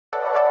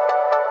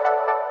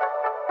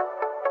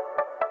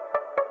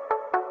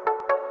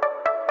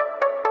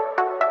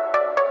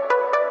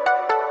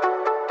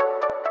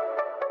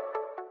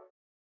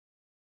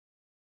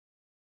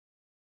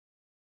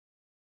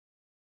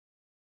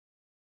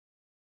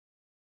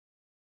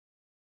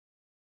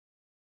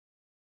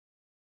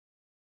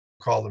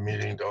call the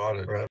meeting to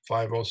order. We're at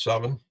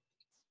 5:07.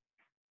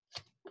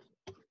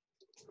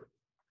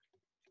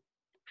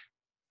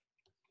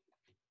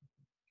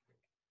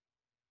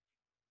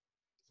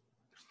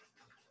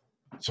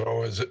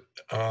 So is it,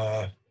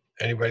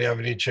 anybody have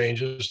any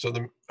changes to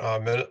the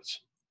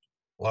minutes?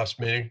 Last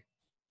meeting?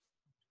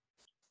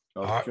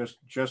 No,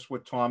 just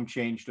what Tom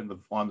changed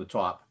on the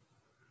top.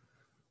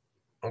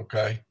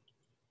 Okay.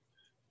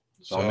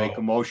 So I'll make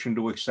a motion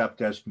to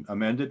accept as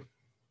amended.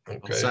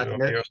 Okay.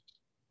 second it.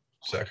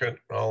 Second,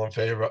 all in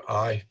favor?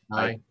 Aye.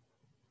 Aye.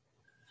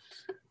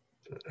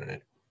 All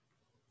right.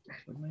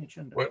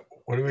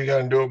 What are we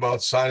gonna do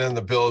about signing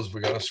the bills?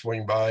 We gotta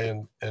swing by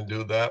and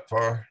do that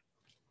for?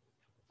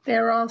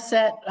 They're all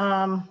set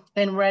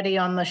and ready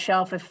on the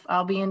shelf. If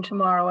I'll be in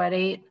tomorrow at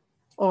 8,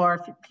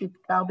 or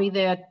I'll be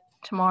there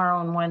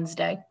tomorrow and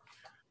Wednesday.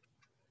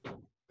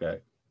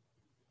 Okay.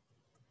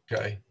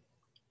 Okay.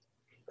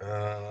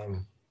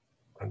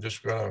 I'm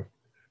just gonna,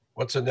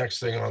 what's the next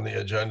thing on the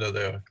agenda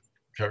there?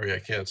 Kerry, I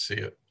can't see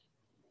it.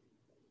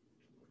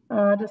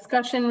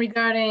 Discussion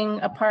regarding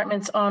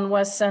apartments on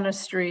West Center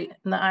Street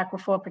and the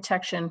aquifer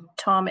protection.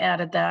 Tom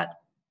added that.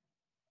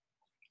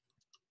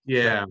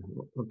 Yeah,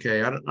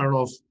 okay. I don't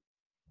know if,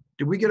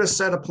 did we get a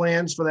set of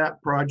plans for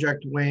that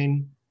project,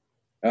 Wayne?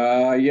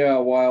 Yeah,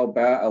 a while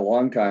back, a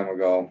long time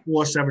ago.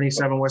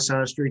 477 West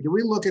Center Street. Did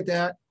we look at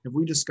that? Have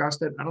we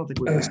discussed it? I don't think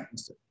we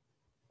discussed it.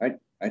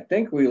 I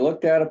think we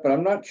looked at it, but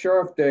I'm not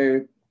sure if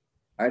they,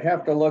 I'd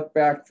have to look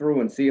back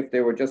through and see if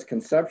they were just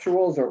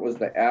conceptuals or it was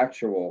the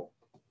actual.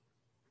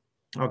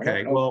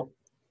 Okay, well,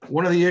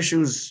 one of the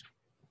issues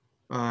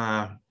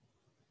that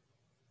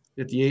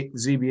the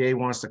ZBA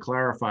wants to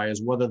clarify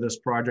is whether this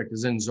project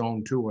is in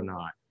zone 2 or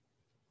not.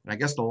 And I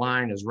guess the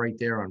line is right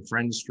there on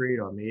Friend Street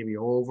or maybe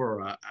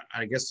over.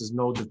 I guess there's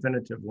no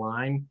definitive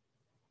line.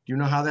 Do you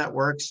know how that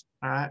works?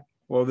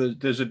 Well,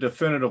 there's a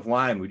definitive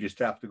line. We just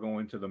have to go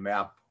into the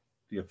map,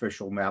 the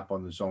official map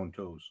on the zone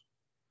 2s.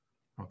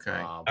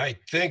 Okay. I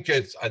think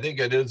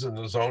it is in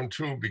the zone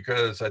 2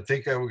 because I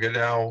think I would go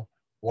down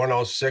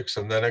 106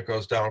 and then it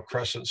goes down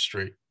Crescent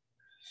Street.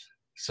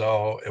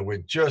 So it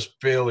would just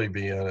barely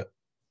be in it.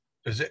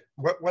 Is it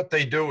what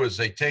they do is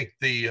they take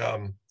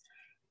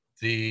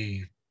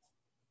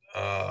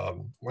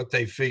what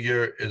they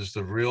figure is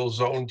the real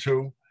zone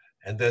 2,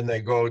 and then they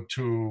go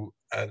to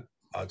a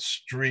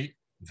street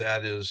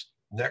that is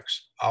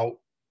next out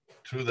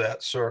to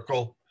that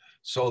circle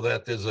so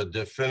that there's a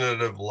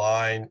definitive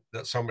line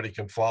that somebody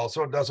can follow.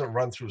 So it doesn't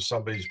run through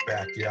somebody's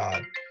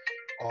backyard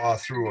or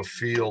through a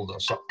field or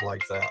something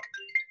like that.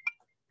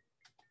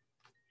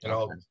 You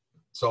know, okay.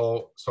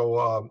 So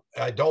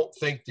I don't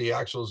think the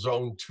actual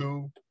zone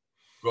 2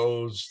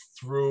 goes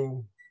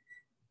through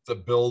the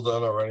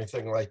building or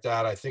anything like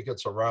that. I think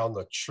it's around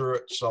the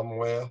church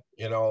somewhere,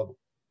 you know,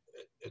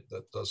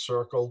 the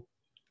circle,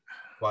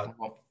 but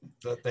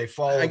that they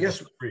follow, I guess,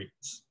 the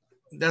streets.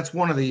 That's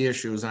one of the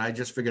issues, and I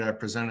just figured I'd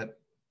present it.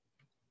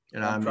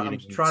 I'm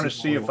trying to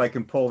see if I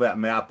can pull that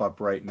map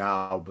up right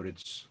now, but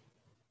it's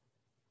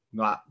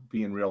not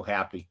being real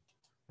happy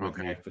with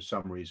me for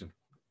some reason.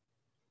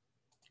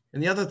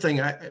 And the other thing,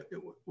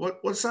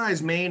 what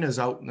size main is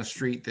out in the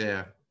street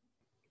there?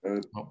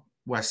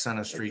 West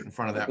Center Street in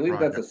front of that project. I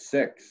believe that's a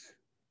 6.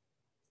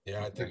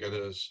 Yeah, I think it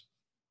is.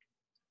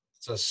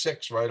 It's a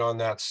 6 right on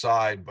that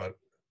side, but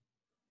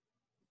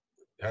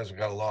it hasn't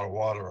got a lot of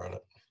water on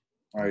it.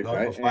 All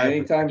right.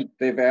 Anytime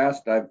they've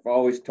asked, I've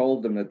always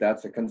told them that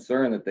that's a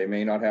concern, that they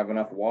may not have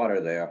enough water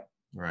there.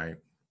 Right.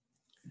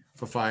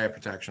 For fire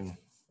protection.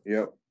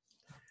 Yep.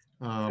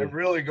 They're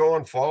really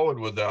going forward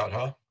with that,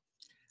 huh?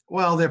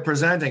 Well, they're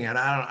presenting it.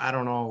 I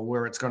don't know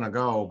where it's going to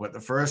go, but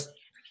the first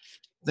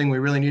thing we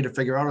really need to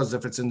figure out is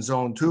if it's in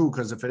zone 2,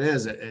 because if it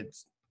is,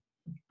 it's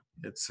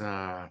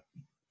they're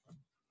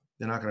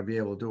not going to be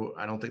able to do it.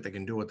 I don't think they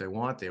can do what they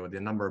want there with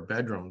the number of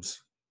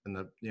bedrooms and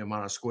the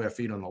amount of square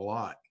feet on the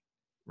lot.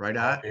 Right,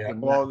 Yeah.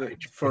 Well,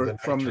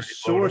 from the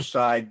sewer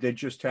side, they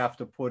just have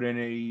to put in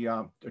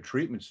a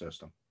treatment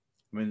system.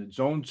 I mean,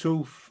 zone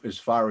 2, as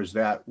far as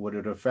that, what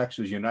it affects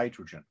is your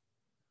nitrogen,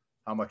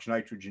 how much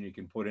nitrogen you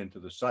can put into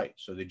the site.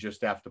 So they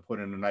just have to put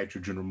in a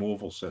nitrogen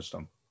removal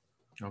system.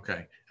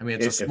 Okay. I mean,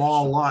 it's a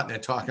small lot. They're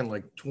talking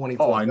like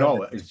 24. Oh, I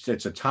know.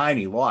 It's a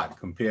tiny lot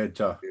compared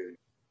to,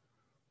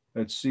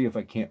 let's see if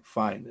I can't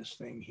find this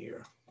thing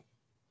here.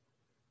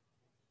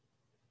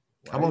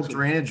 How about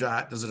drainage?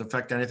 Does it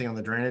affect anything on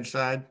the drainage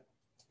side?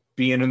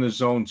 Being in the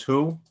zone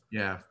 2?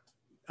 Yeah.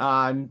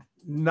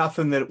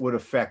 Nothing that would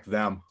affect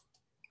them.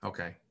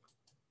 Okay.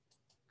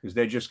 Because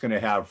they're just going to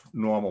have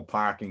normal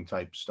parking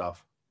type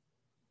stuff.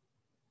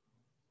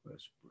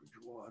 Where's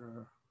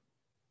Bridgewater?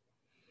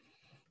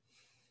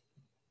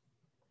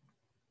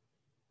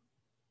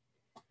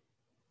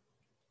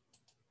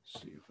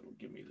 See if it'll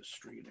give me the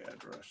street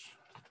address.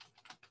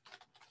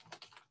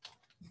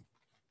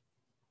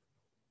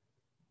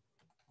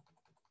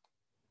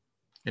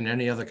 And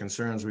any other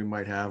concerns we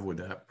might have with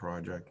that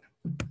project?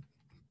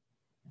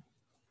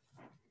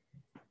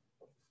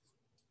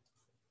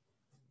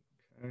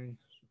 Okay,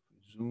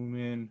 so zoom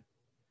in.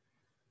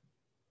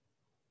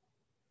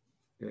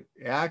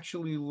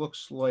 actually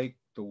looks like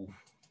oh,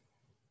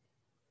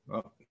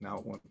 now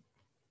it went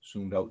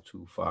zoomed out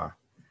too far.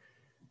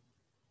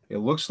 It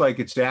looks like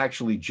it's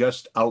actually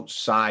just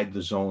outside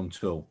the zone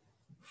 2,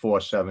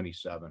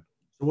 477.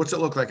 What's it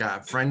look like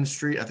at Friend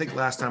Street? I think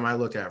last time I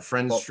looked at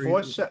Friend Well, Street,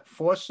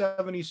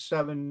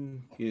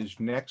 477 is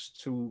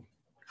next to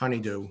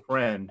Honeydew.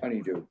 Friend.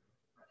 Honeydew.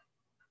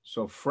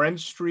 So Friend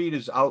Street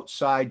is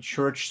outside,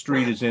 Church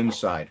Street is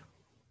inside.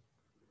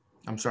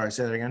 I'm sorry,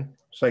 say that again.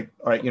 It's like,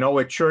 all right, you know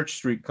where Church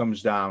Street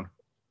comes down?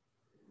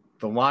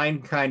 The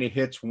line kind of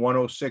hits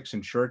 106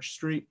 and Church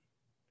Street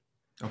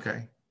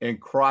Okay. and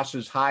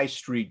crosses High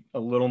Street a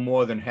little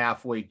more than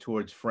halfway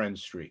towards Friend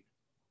Street,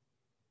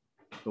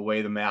 the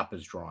way the map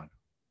is drawn.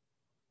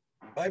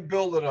 My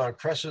building on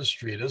Crescent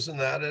Street, isn't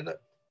that in it?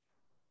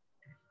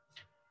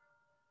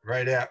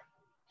 Right at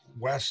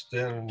West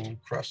and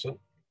Crescent?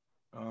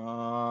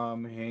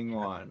 Hang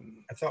on.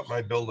 I thought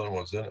my building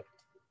was in it.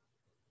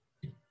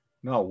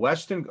 No,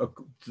 Weston,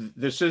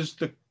 this is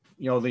the,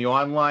 the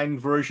online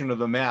version of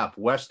the map.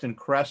 Weston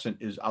Crescent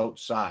is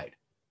outside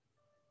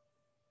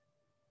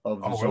of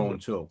the Oh, zone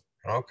is it? 2.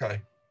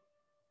 Okay.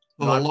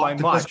 Well, Not by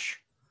much.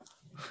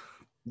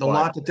 The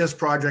lot that this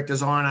project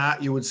is on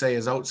at, you would say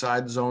is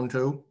outside zone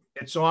 2?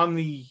 It's on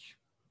the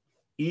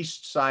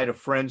east side of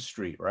Friend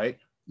Street, right?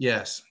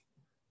 Yes.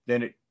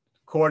 Then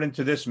according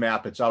to this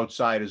map, it's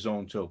outside of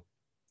zone 2.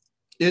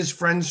 Is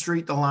Friend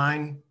Street the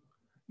line?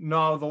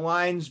 No, the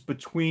line's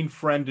between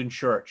Friend and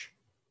Church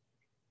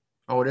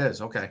Oh, it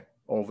is. Okay.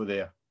 over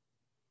there.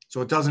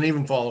 So it doesn't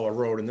even follow a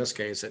road in this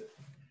case. It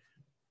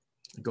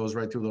goes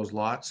right through those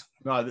lots.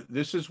 No,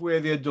 this is where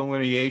their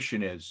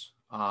delineation is.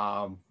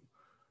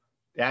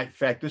 In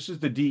fact, this is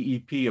the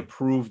DEP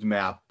approved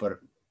map, but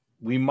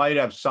we might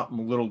have something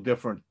a little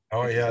different.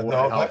 Oh, yeah. Board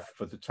of No, Health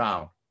for the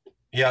town.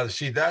 yeah,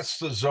 see, that's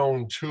the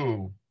zone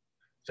 2.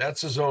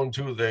 That's the zone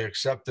 2 they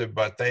accepted,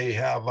 but they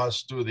have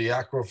us do the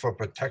aquifer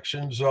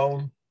protection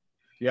zone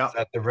Yeah,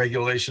 that the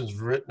regulations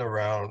written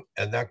around,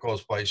 and that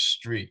goes by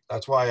street.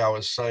 That's why I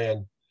was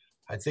saying,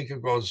 I think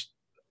it goes,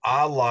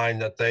 our line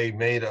that they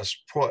made us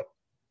put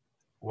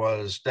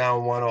was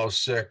down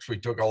 106. We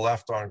took a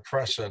left on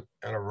Crescent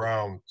and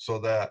around, so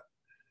that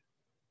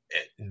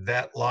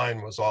that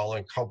line was all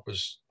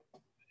encompassed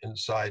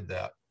inside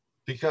that.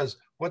 Because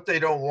what they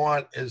don't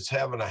want is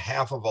having a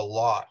half of a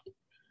lot,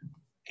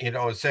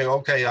 and say,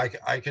 okay,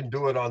 I can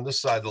do it on this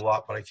side of the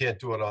lot, but I can't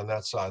do it on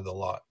that side of the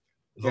lot.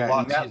 The Yeah, and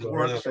lot's that either in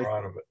works, or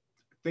out of it.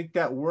 I think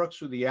that works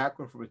with the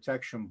aquifer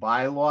protection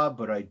bylaw,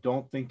 but I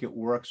don't think it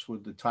works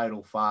with the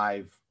Title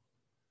V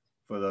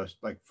for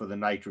the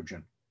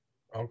nitrogen.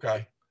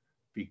 Okay.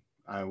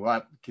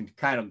 I can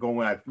kind of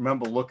go in. I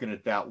remember looking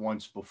at that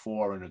once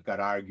before, and it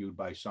got argued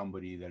by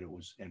somebody that it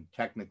was, and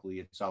technically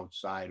it's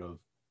outside of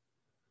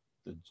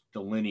the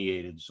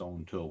delineated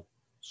zone 2.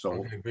 So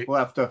Okay. we'll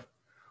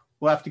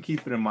have to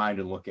keep it in mind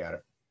and look at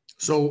it.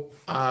 So,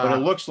 But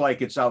it looks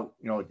like it's out,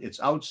 it's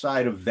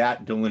outside of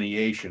that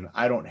delineation.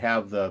 I don't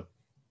have the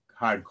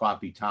hard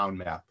copy town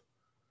map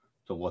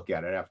to look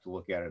at it. I have to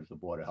look at it at the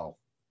Board of Health.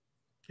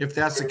 if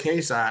that's the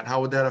case, Art,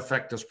 how would that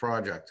affect this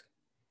project?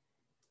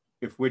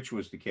 If which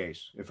was the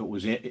case, if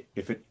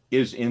it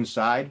is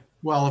inside,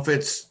 Well, if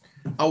it's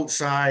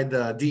outside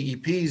the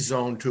DEP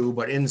zone 2,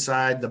 but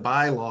inside the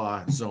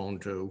bylaw zone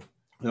 2.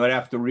 I'd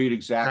have to read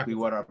exactly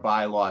what our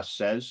bylaw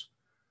says.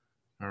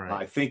 All right.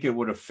 I think it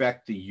would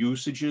affect the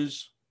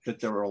usages that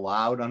they're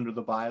allowed under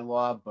the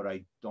bylaw, but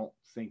I don't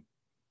think,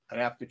 I'd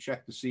have to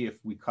check to see if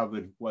we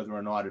covered whether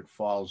or not it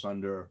falls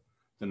under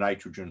the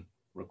nitrogen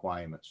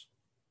requirements.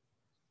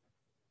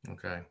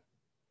 Okay.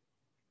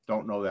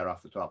 Don't know that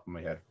off the top of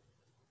my head.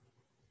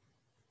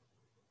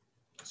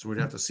 So we'd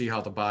have to see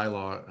how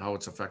how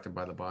it's affected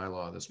by the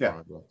bylaw, this Yeah.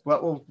 project.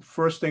 Well,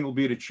 first thing will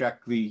be to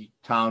check the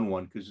town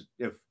one, because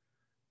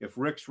if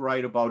Rick's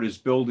right about his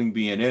building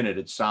being in it,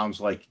 it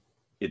sounds like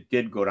it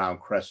did go down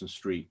Crescent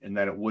Street, and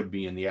then it would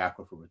be in the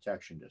Aquifer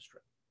Protection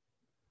District,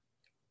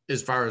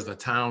 As far as the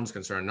town's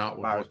concerned, not as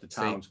with far what as the the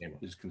town state.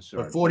 is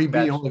concerned. But 40B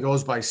That's- only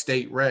goes by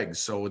state regs,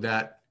 so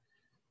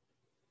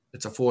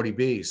it's a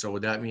 40B. So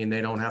would that mean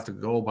they don't have to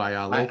go by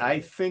our local? I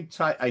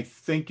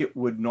think it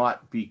would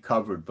not be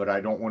covered, but I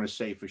don't want to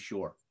say for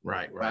sure.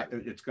 Right.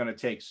 It's going to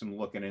take some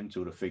looking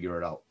into to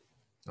figure it out.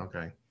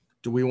 Okay.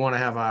 Do we want to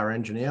have our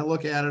engineer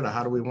look at it, or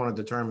how do we want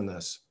to determine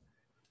this?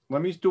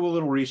 Let me do a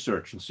little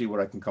research and see what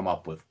I can come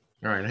up with.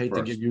 All right, I hate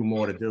to First. give you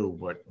more to do,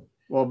 but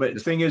Well, but the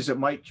thing is, it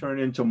might turn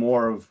into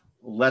more of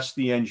less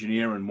the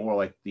engineer and more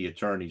like the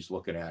attorneys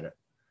looking at it.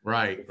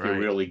 right. If you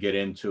really get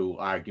into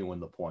arguing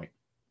the point.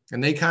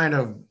 And they kind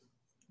of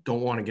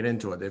don't want to get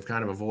into it. They've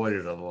kind of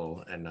avoided it a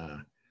little,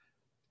 and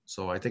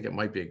so I think it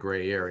might be a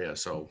gray area.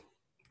 So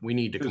we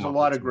need to There's come a up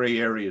lot with of gray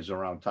areas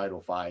around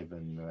Title V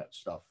and that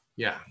stuff.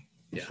 Yeah.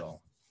 Yeah.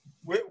 So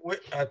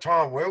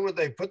Tom, where would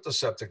they put the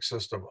septic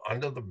system?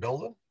 Under the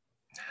building?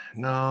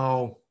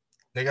 No,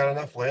 They got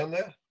enough land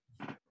there?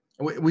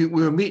 we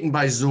were meeting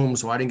by Zoom,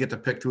 so I didn't get to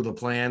pick through the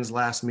plans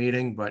last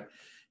meeting, but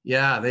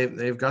yeah,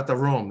 they've got the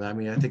room. I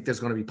mean, I think there's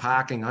going to be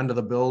parking under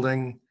the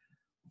building.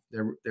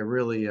 They're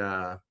really,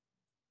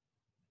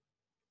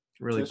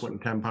 really Just- putting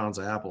 10 pounds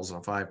of apples in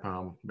a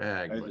 5-pound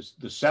bag. But,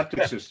 The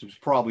septic system's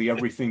probably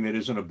everything that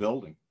isn't a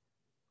building.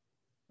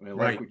 I mean,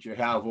 like Right. what you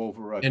have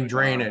over at and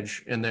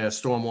drainage and their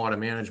stormwater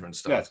management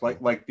stuff. Yeah, it's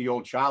like the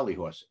old Charlie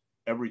horse.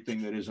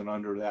 Everything that isn't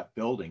under that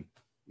building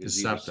is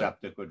Is either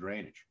septic. septic or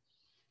drainage.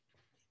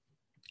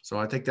 So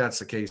I think that's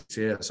the case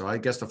here. So I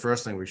guess the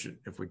first thing we should,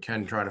 if we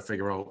can, try to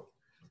figure out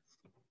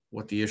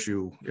what the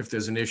issue, if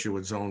there's an issue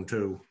with zone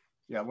 2.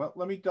 Yeah, well,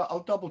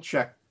 I'll double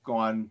check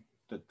on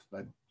that.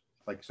 Like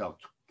I said, I'll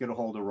get a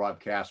hold of Rob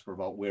Casper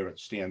about where it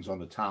stands on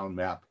the town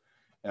map,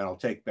 and I'll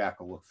take back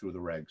a look through the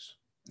regs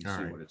and All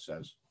see right. what it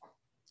says.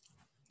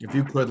 If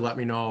you could let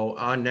me know,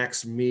 our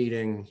next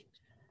meeting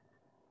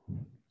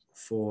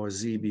for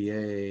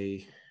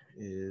ZBA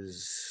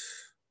is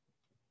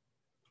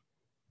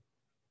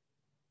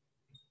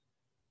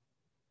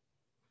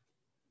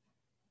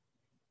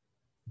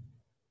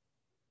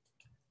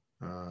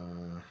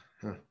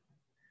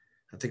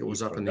I think it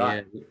was up in the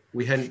air.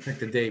 We hadn't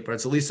picked a date, but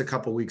it's at least a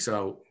couple weeks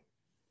out.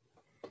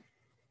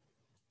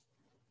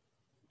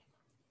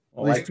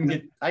 Well,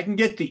 I can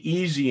get the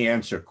easy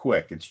answer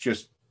quick. It's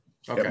just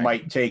Okay. it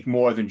might take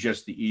more than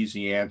just the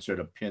easy answer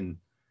to pin.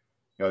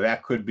 You know,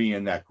 that could be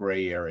in that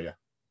gray area.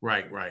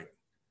 Right.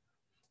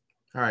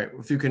 All right.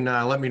 If you can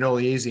let me know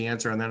the easy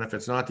answer, and then if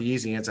it's not the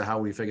easy answer, how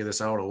we figure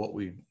this out or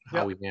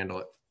how we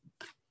handle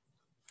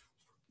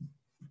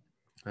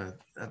it.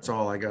 That's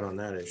all I got on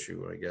that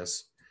issue, I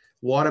guess.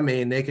 Water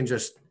main,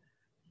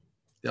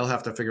 they'll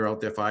have to figure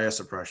out their fire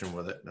suppression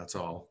with it. That's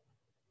all.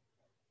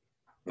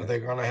 Are they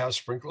gonna have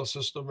sprinkler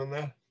system in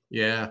there?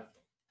 Yeah.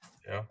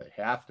 They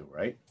have to,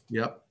 right?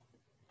 Yep.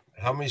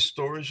 How many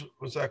stories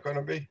was that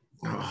gonna be?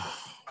 I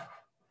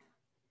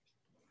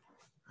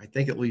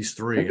think at least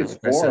 3. I think it's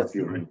Like I 4 said, if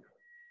you,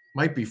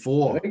 might be I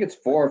 4. think it's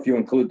 4 if you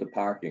include the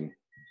parking.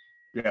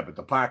 Yeah, but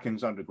the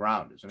parking's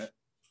underground, isn't it?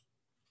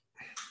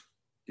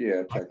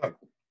 Yeah, I thought-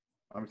 technically.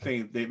 I'm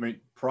thinking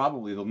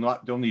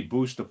they'll need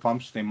booster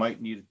pumps. They might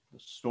need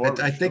storage.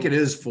 I think too. it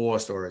is 4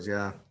 stories.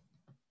 Yeah.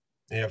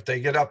 Yeah, if they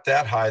get up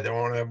that high,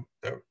 they're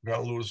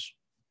gonna lose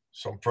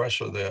some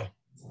pressure there.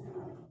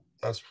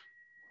 That's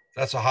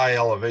a high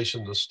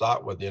elevation to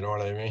start with, you know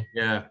what I mean?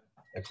 Yeah.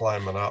 They're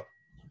climbing up.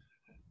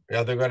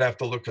 Yeah, they're gonna have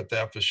to look at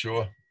that for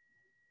sure.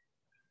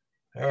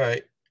 All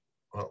right,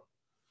 well,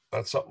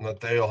 that's something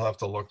that they'll have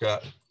to look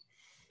at.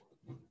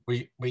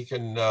 We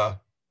can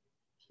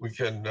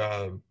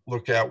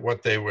look at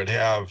what they would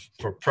have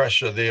for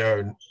pressure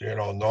there, you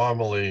know,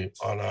 normally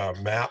on our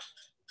map,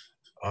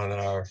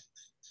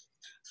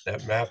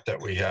 that map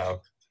that we have,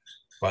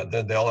 but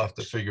then they'll have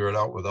to figure it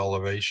out with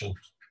elevation.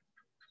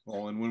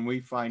 Well, and when we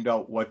find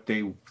out what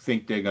they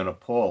think they're gonna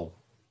pull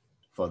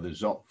for the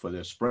zone, for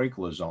their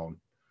sprinkler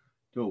zone,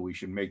 we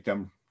should make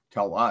them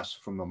tell us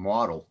from the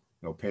model,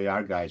 pay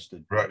our guys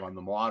to Right. run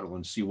the model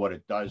and see what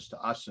it does to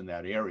us in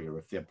that area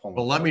if they're pulling.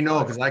 Well, let me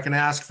know, because I can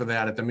ask for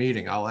that at the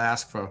meeting. I'll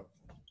ask for,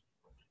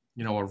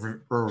 a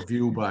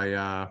review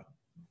by,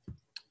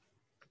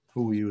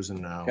 who we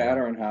using now?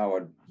 Tatter and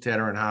Howard.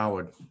 Tatter and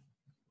Howard.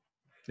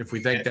 If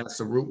we think that's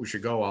the route we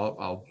should go,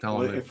 I'll tell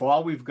Well, them. if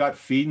all we've got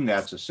feeding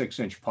that's a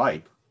 6-inch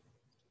pipe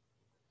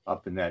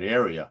up in that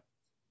area,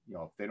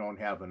 if they don't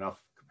have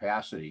enough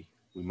capacity,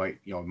 we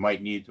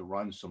might need to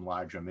run some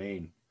larger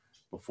main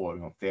before,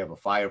 if they have a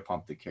fire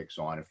pump that kicks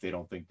on, if they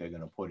don't think they're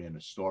going to put in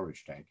a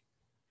storage tank.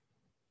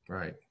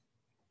 Right.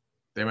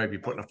 They might be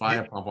putting a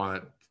fire pump on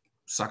it,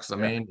 sucks the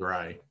main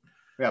dry.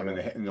 Yeah,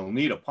 and they'll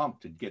need a pump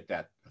to get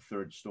that a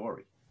 3rd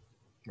story.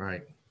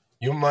 Right.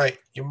 You might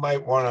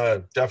want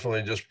to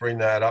definitely just bring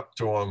that up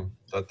to them,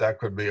 that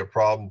could be a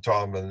problem,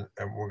 Tom, and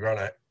we're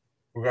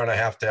gonna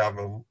have to have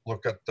them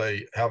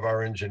have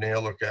our engineer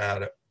look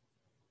at it.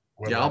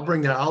 Yeah, I'll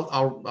bring that.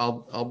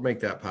 I'll make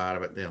that part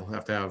of it. They'll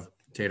have to have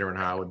Tater and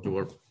Howard do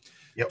a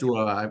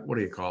what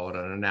do you call it?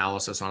 An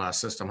analysis on our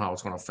system, how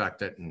it's going to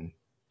affect it, and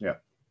yeah,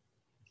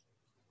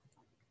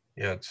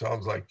 it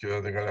sounds like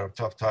they're gonna have a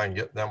tough time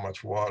getting that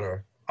much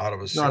water out of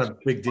a. it's not a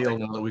big deal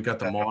now that we got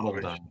the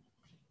model done.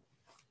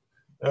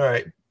 All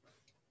right.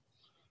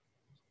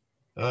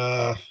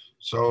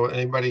 So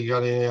anybody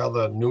got any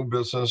other new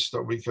business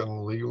that we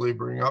can legally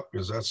bring up?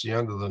 Because that's the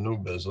end of the new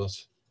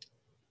business.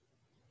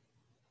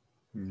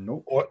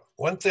 Nope.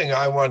 One thing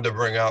I wanted to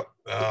bring up,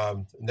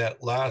 that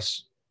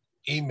last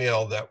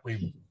email that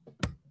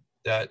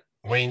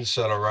Wayne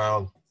sent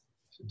around,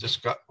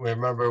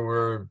 remember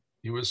where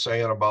he was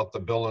saying about the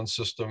billing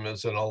system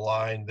isn't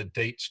aligned, the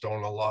dates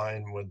don't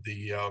align with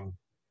the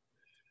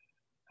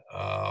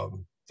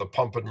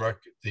pumping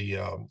record, the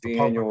pumping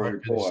annual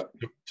records report.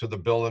 to the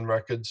billing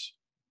records.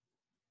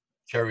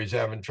 Kerry's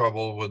having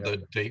trouble with the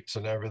dates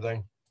and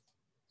everything.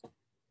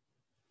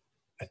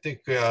 I think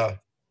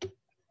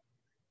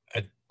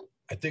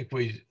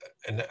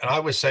and I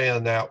was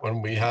saying that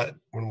when we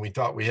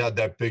thought we had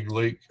that big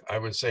leak, I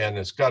was saying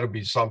it's got to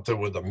be something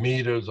with the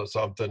meters or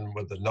something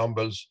with the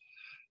numbers.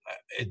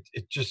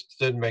 It just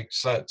didn't make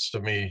sense to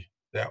me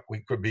that we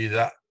could be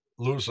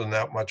losing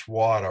that much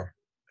water.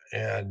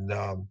 And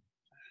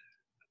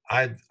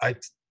I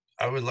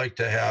would like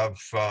to have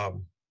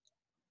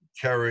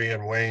Kerry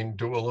and Wayne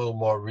do a little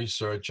more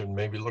research and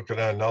maybe look at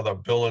another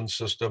billing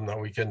system that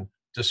we can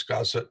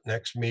discuss at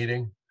next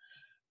meeting.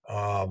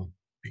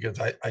 Because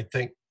I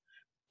think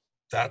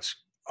that's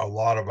a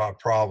lot of our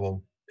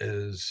problem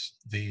is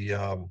the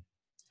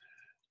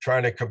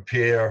trying to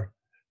compare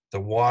the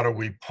water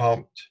we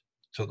pumped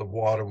to the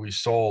water we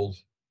sold,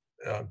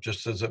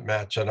 just isn't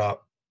matching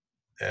up.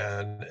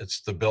 And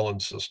it's the billing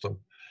system.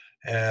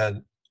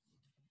 And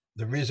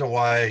the reason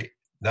why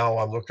now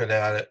I'm looking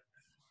at it,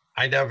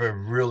 I never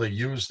really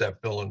used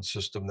that billing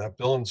system. That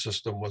billing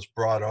system was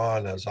brought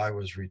on as I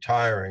was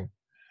retiring.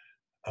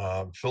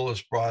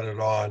 Phyllis brought it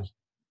on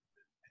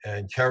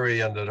and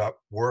Kerry ended up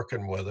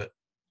working with it.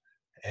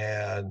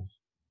 And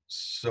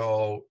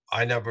so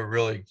I never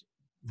really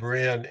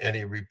ran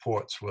any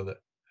reports with it.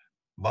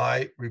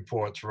 My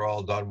reports were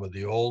all done with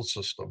the old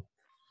system.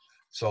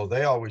 So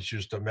they always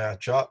used to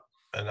match up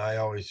and I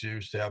always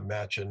used to have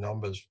matching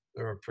numbers.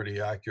 They were pretty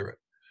accurate.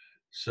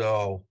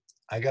 So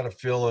I got a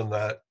feeling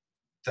that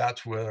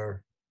that's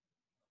where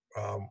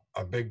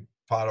a big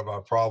part of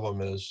our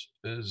problem is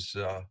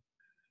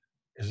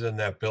in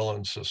that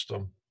billing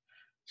system.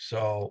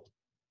 So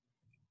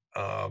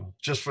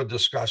just for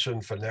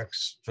discussion for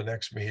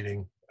next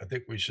meeting, I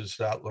think we should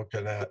start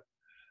looking at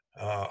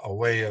a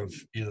way of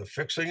either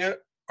fixing it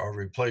or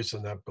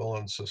replacing that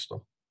billing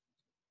system.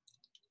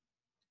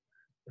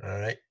 All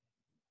right.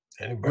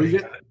 Anybody?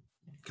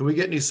 Can we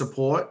get any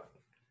support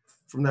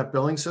from that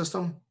billing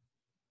system?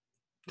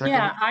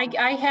 Yeah,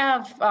 I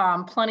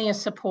have plenty of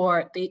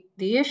support. The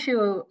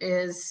issue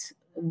is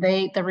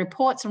the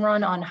reports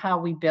run on how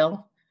we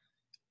bill,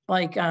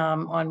 like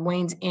on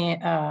Wayne's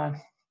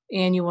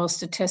annual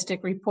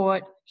statistic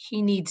report.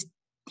 He needs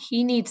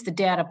the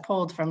data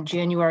pulled from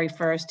January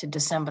 1st to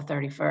December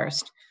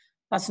 31st.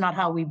 That's not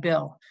how we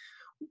bill.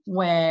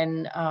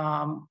 When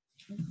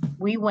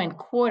we went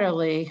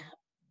quarterly,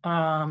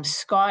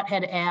 Scott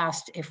had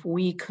asked if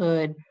we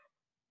could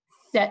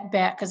set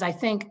back,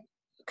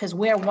 because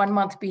we're 1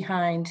 month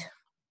behind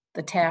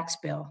the tax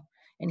bill.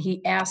 And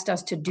he asked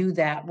us to do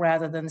that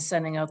rather than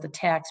sending out the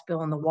tax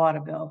bill and the water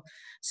bill.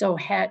 So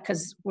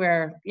because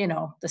we're,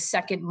 the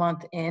second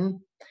month in,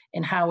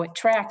 and how it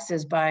tracks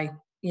is by,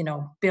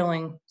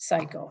 billing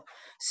cycle.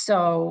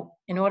 So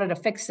in order to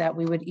fix that,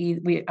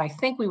 I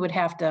think we would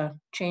have to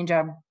change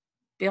our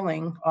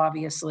billing,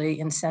 obviously,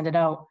 and send it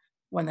out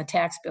when the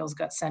tax bills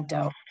got sent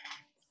out.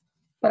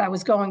 But I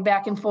was going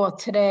back and forth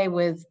today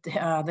with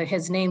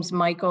his name's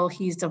Michael.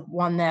 He's the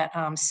one that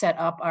set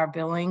up our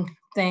billing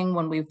thing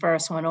when we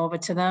first went over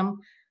to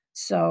them.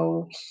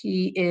 So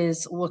he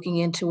is looking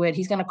into it.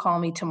 He's going to call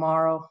me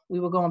tomorrow. We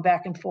were going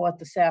back and forth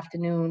this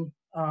afternoon.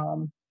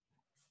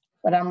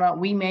 But I'm not,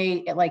 we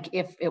may, like,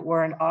 if it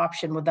were an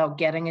option without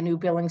getting a new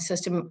billing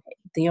system,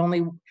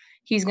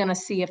 he's going to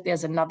see if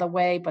there's another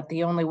way, but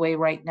the only way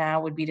right now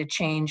would be to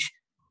change,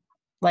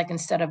 like,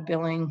 instead of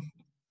billing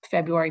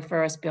February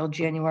 1st, bill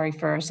January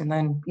 1st, and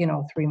then,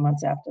 3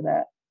 months after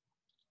that.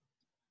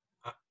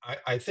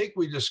 I think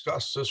we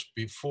discussed this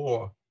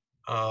before.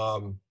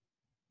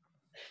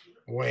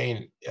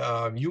 Wayne,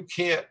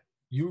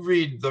 you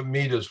read the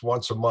meters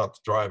once a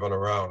month driving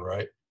around,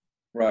 right?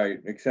 Right,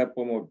 except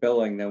when we're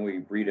billing, then we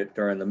read it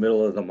during the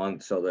middle of the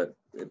month so that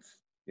it's,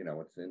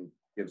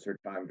 gives her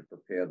time to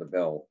prepare the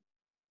bill.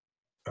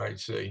 I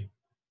see.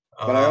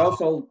 But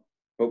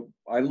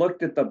I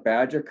looked at the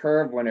Badger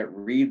curve when it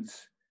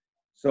reads.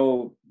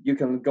 So you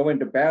can go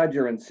into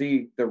Badger and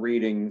see the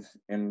readings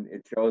and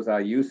it shows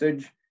our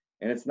usage,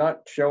 and it's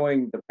not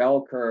showing the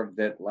bell curve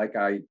that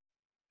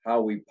how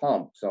we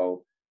pump.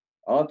 So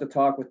I'll have to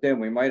talk with them.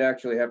 We might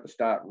actually have to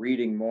start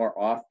reading more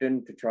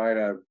often to try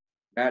to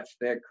match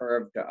their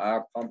curve to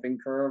our pumping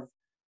curve,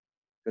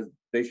 because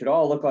they should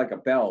all look like a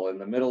bell. In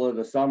the middle of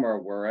the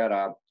summer, we're at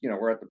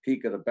the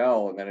peak of the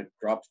bell, and then it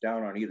drops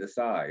down on either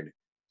side.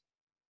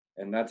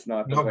 And that's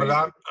not the way.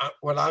 But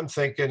what I'm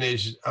thinking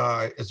is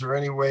there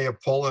any way of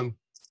pulling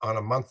on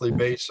a monthly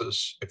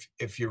basis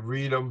if you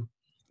read them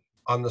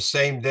on the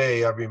same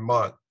day every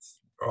month,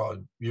 or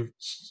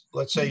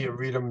let's say you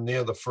read them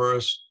near the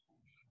 1st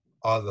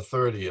or the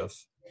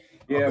 30th?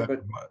 Yeah,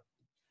 but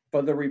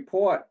for the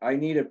report, I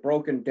need it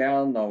broken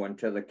down though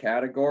into the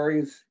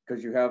categories,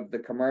 because you have the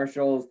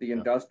commercials, the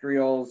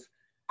industrials,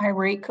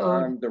 irate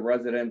code, the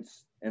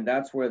residents, and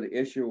that's where the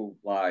issue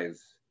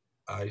lies.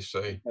 I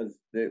see. Because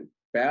the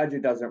Badger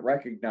doesn't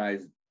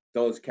recognize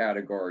those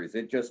categories.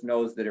 It just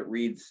knows that it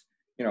reads,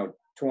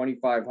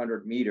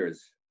 2,500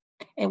 meters.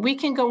 And we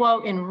can go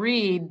out and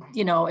read,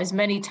 as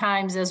many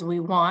times as we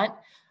want,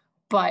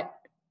 but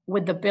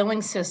with the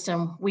billing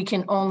system, we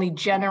can only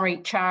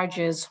generate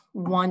charges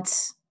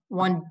once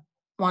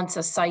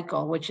a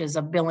cycle, which is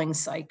a billing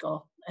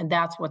cycle. And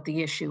that's what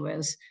the issue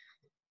is.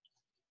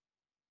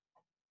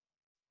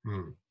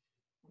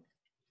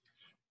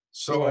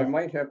 So what I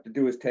might have to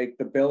do is take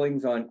the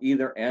billings on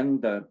either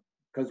end,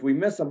 because we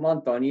miss a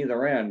month on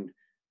either end.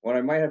 What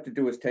I might have to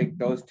do is take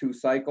those 2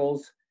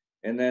 cycles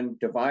and then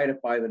divide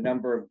it by the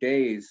number of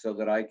days so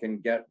that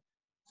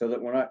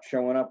we're not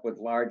showing up with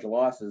large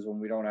losses when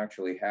we don't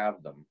actually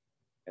have them.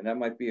 And that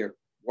might be a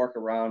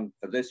workaround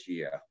for this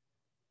year.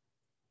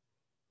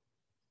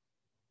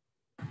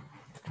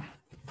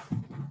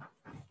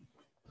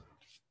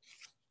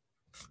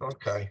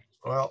 Okay,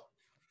 well,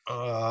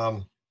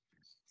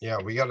 yeah,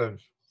 we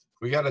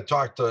gotta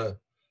talk to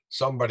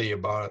somebody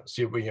about it,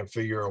 see if we can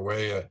figure a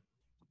way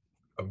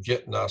of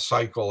getting a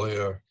cycle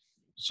here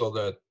so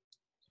that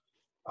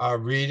our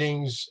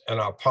readings and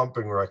our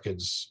pumping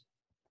records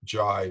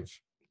jive.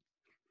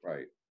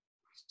 Right.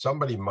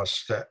 Somebody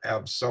must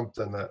have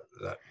something that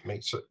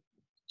makes it.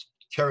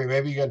 Kerry,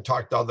 maybe you can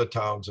talk to other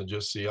towns and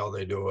just see how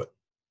they do it.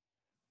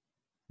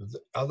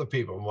 Other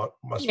people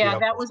must be. Yeah,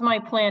 that was my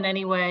plan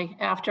anyway.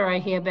 After I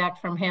hear back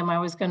from him, I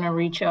was going to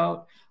reach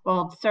out,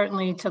 well,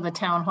 certainly to the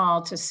town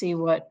hall to see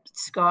what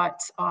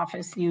Scott's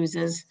office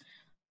uses.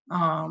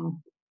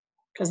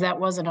 Because that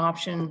was an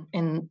option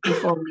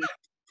before we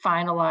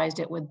finalized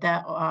it with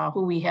that,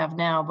 who we have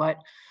now, but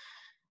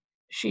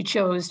she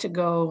chose to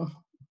go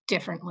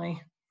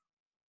differently.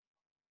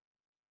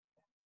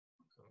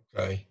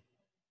 Okay.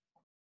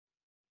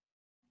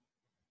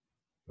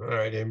 All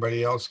right,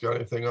 anybody else got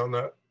anything on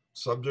that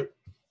subject?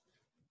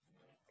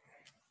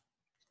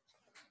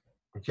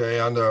 Okay,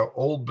 on the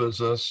old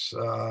business,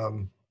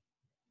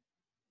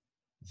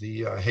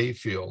 the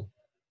hayfield.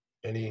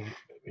 You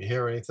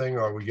hear anything,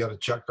 or we got to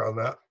check on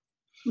that?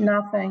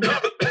 Nothing.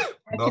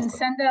 I Nothing. can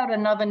send out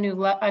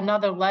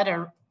another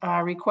letter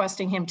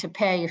requesting him to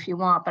pay if you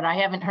want, but I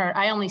haven't heard.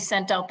 I only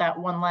sent out that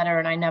one letter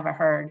and I never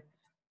heard.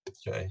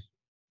 Okay.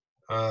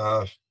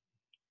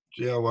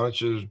 Yeah, why don't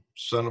you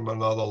send him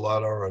another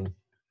letter and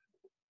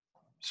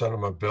send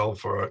him a bill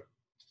for it?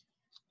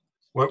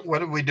 What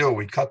did we do?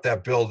 We cut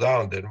that bill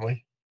down, didn't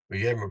we? We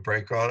gave him a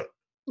break on it.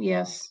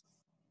 Yes.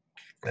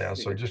 Yeah,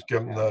 so just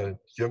give him the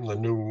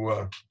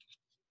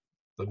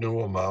new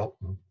amount.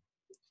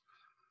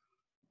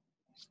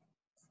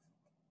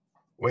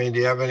 Wayne, do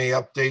you have any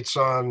updates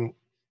on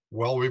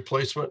well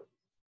replacement?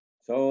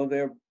 So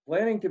they're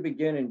planning to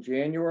begin in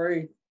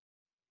January,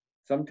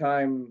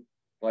 sometime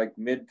like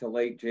mid to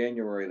late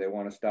January, they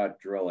want to start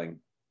drilling.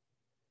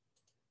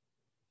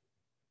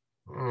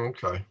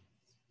 Okay.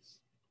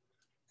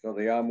 So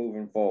they are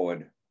moving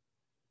forward.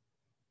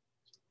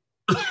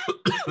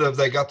 Have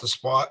they got the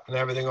spot and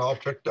everything all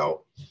picked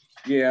out?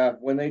 Yeah,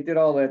 when they did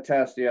all their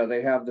tests, yeah,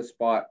 they have the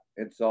spot.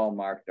 It's all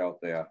marked out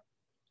there.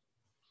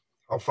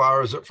 How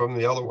far is it from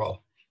the other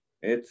well?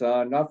 It's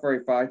not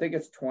very far. I think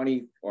it's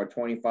 20 or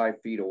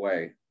 25 feet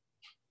away.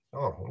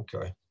 Oh,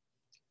 okay.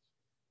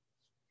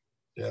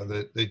 Yeah,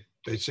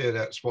 they say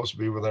that's supposed to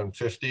be within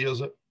 50,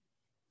 is it?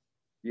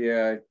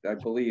 Yeah, I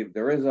believe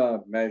there is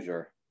a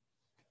measure.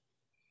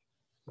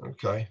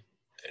 Okay.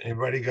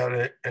 Anybody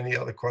got any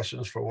other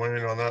questions for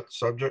Wayne on that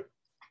subject?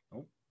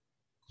 Nope.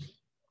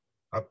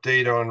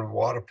 Update on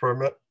water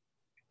permit?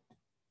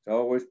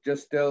 So it's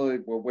just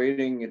we're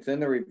waiting. It's in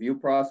the review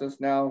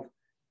process now.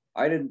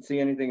 I didn't see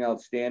anything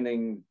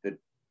outstanding that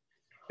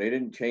they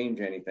didn't change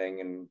anything,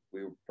 and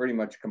we were pretty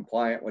much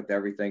compliant with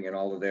everything and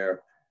all of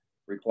their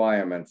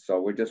requirements. So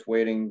we're just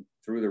waiting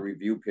through the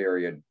review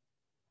period.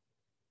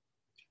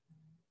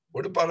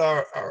 What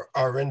about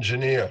our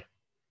engineer?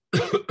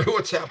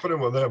 What's happening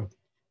with him?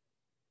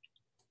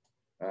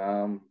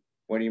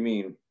 What do you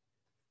mean?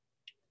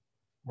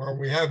 Well,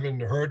 we haven't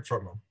heard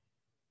from him.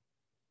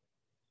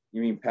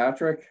 You mean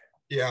Patrick?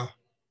 Yeah.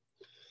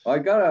 Well, I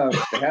got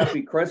a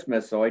happy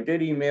Christmas, so I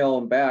did email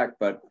him back,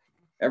 but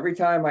every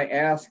time I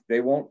ask, they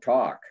won't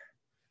talk.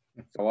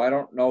 So I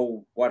don't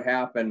know what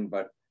happened,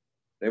 but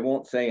they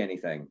won't say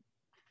anything.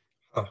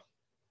 Huh.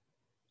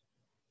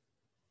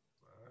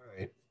 All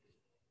right.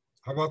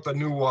 How about the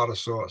new water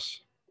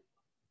source?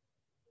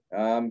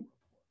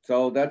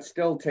 So that's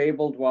still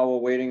tabled while we're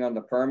waiting on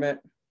the permit.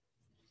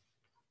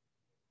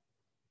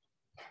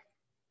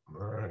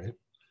 All right.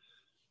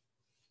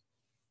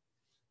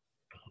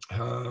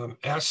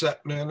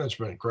 Asset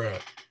management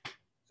grant.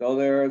 So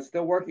they're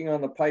still working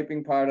on the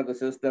piping part of the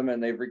system,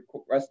 and they've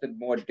requested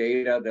more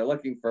data. They're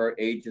looking for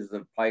ages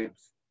of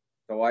pipes.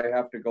 So I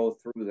have to go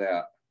through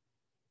that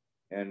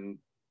and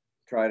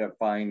try to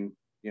find,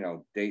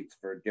 dates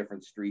for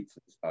different streets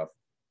and stuff.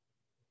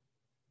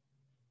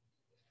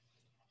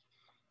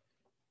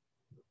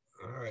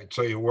 All right,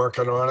 so you're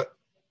working on it?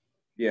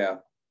 Yeah.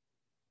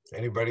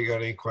 Anybody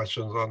got any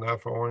questions on that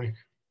for me?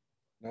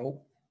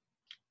 Nope.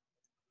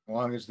 As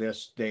long as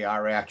they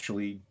are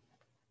actually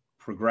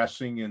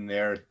progressing and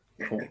they're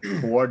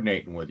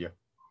coordinating with you.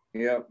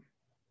 Yep.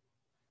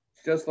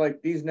 It's just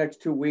like these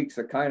next 2 weeks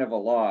are kind of a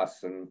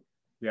loss, and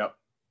yep.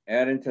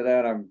 Adding to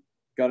that, I'm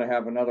gonna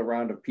have another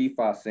round of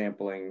PFAS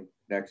sampling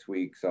next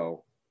week.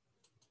 So.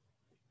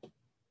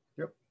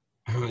 Yep.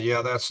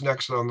 Yeah, that's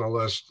next on the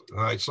list.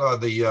 I saw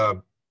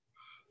the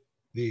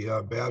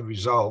bad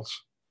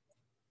results.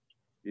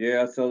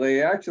 Yeah, so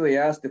they actually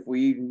asked if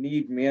we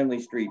need Manley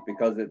Street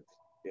because it's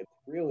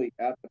really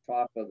at the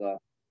top of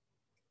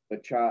the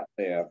chart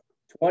there.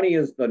 20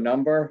 is the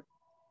number,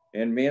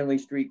 and Manley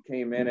Street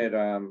came in at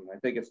I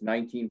think it's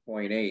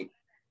 19.8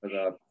 for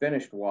the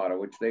finished water,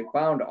 which they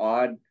found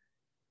odd,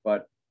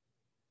 but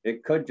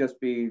it could just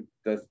be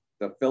the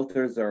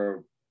filters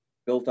are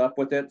built up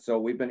with it. So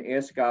we've been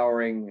air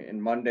scouring,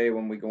 and Monday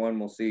when we go in,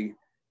 we'll see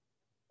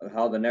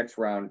how the next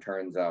round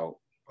turns out.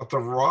 But the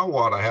raw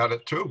water had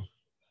it too.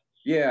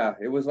 Yeah,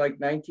 it was like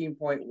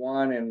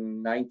 19.1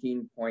 and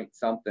 19 point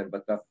something,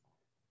 but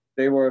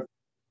they were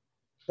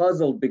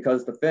puzzled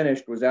because the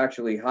finished was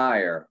actually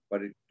higher,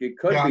 but it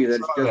could Yeah, be I that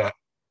saw that.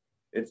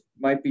 it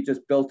might be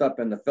just built up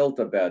in the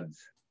filter beds.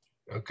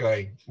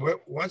 Okay,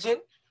 what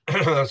wasn't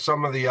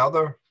some of the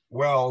other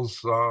wells?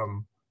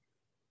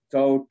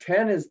 So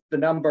 10 is the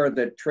number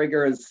that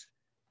triggers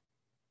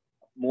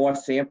more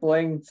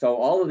sampling. So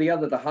all of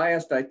the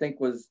highest I think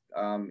was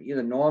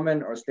either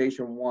Norman or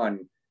Station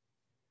 1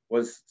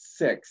 was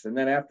 6. And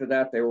then after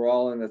that, they were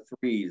all in the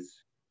 3s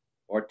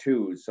or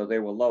 2s. So they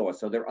were lower.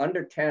 So they're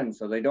under 10.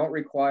 So they don't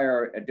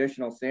require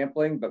additional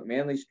sampling, but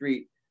Manley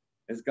Street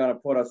is going to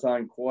put us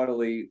on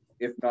quarterly,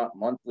 if not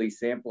monthly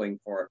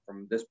sampling for it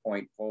from this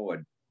point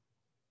forward.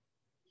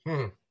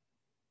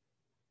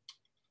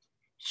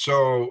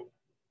 So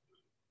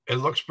it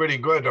looks pretty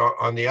good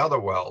on the other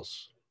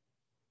wells.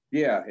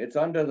 Yeah, it's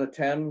under the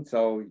 10.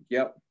 So,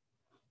 yep.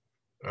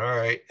 All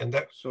right. And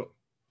that, So,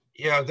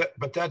 yeah,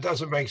 but that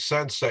doesn't make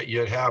sense that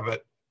you'd have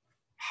it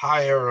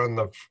higher on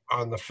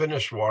the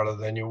finished water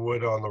than you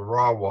would on the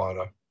raw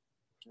water.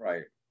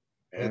 Right.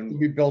 It And could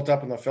be built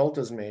up in the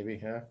filters maybe,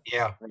 yeah.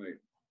 Yeah. right.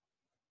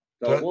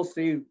 So we'll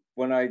see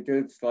when I do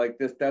it's like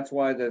this. That's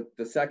why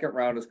the second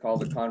round is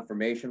called the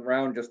confirmation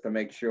round, just to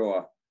make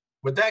sure.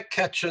 Would that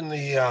catch in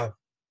the,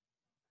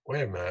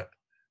 wait a minute,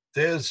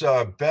 there's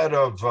a bed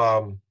of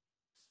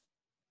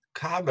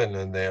carbon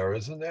in there,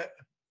 isn't there?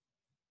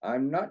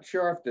 I'm not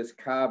sure if there's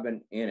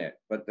carbon in it,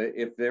 but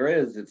if there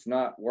is, it's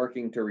not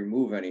working to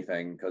remove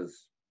anything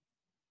because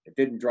it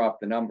didn't drop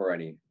the number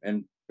any.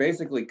 And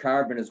basically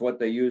carbon is what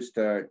they use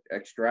to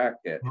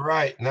extract it.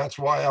 Right, and that's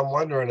why I'm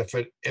wondering if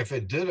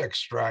it did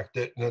extract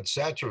it and it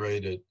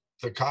saturated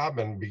the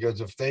carbon,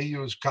 because if they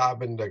use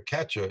carbon to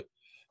catch it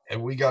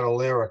and we got a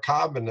layer of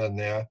carbon in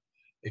there,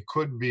 it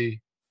could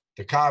be,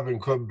 the carbon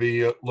could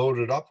be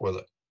loaded up with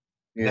it.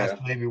 And Yeah,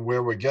 that's maybe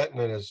where we're getting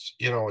it is,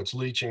 it's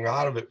leaching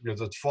out of it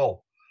because it's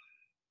full.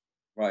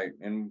 right.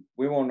 And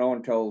we won't know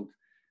until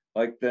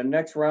like the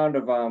next round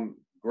of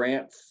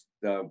grants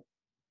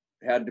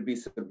had to be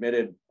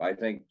submitted, I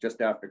think,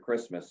 just after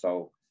Christmas.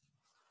 So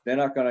they're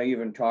not going to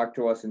even talk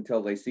to us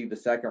until they see the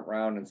second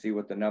round and see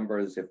what the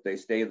numbers, if they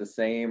stay the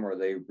same or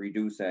they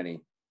reduce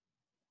any.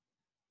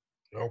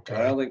 Okay.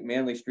 I don't think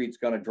Manley Street's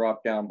going to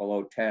drop down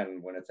below 10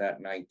 when it's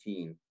at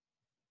 19.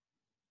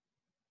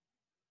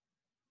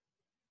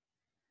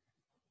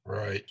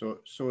 Right.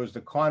 so is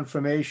the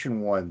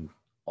confirmation one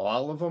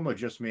all of them or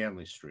just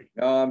Manley Street?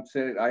 No, I'm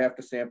saying I have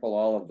to sample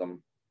all of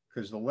them.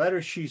 Because the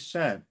letter she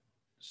sent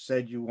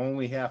said you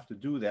only have to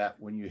do that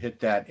when you hit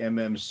that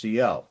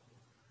MMCL.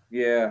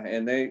 Yeah,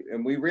 and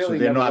we really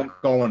so they're never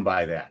not going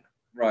by that.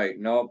 Right.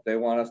 Nope. They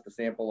want us to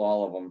sample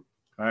all of them.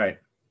 All right.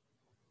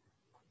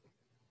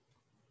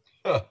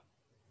 Huh.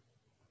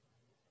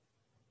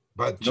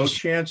 But No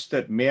chance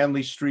that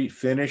Manley Street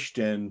finished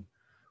and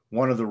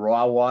one of the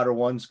raw water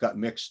ones got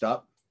mixed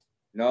up?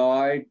 No,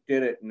 I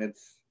did it, and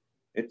it's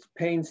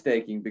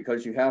painstaking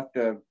because you have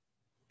to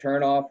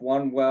turn off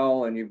one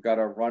well and you've got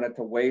to run it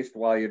to waste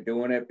while you're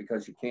doing it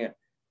because I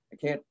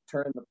can't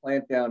turn the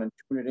plant down and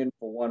tune it in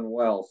for one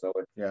well. So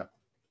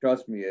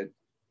trust me,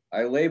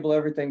 I label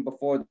everything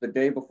the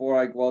day before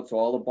I go out, so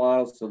all the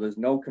bottles, so there's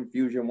no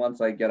confusion once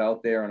I get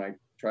out there, and I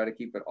try to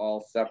keep it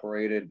all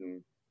separated,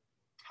 and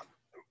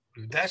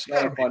that's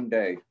not a fun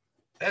day.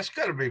 That's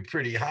got to be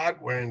pretty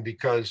hot, Wayne,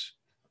 because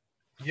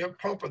you're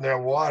pumping that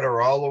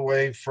water all the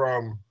way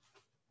from,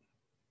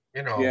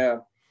 Yeah.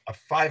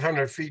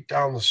 500 feet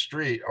down the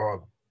street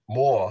or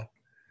more,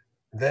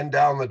 then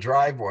down the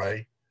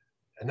driveway,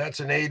 and that's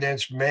an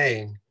 8-inch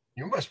main.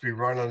 You must be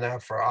running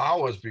that for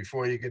hours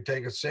before you can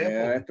take a sample.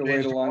 Yeah, I have to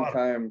wait a long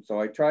time. So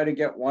I try to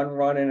get one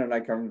running, and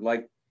I can,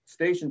 like,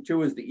 Station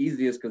 2 is the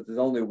easiest because there's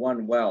only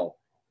one well.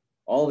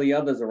 All the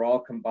others are all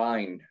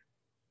combined.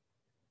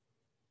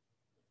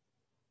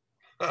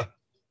 Huh.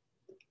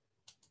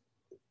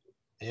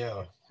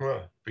 Yeah,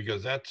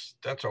 because that's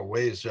a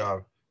ways.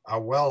 Our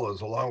well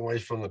is a long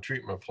ways from the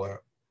treatment plant.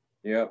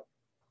 Yep.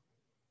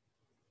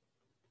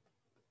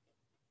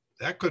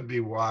 That could be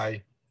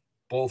why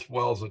both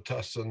wells are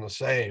testing the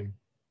same.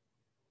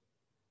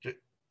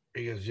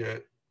 Because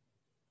it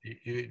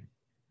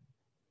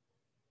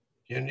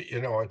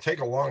take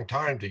a long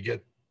time to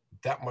get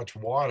that much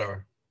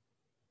water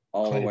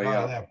all the way out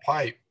up of that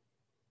pipe,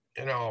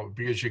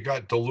 because you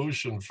got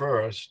dilution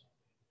first.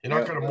 You're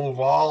not Yep. going to move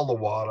all the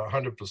water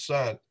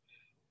 100%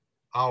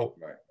 out.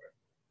 Right.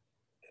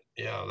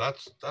 Yeah,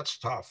 that's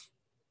tough.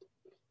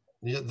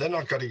 They're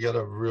not going to get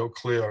a real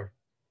clear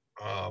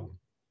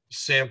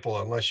sample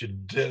unless you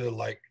did it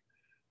like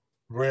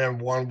ran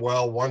one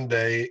well one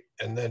day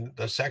and then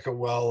the second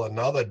well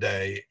another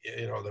day.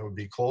 That would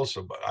be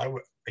closer. But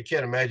I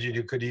can't imagine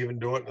you could even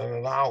do it in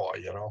an hour.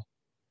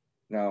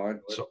 No,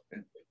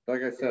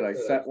 like I said, I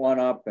set one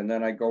up and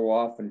then I go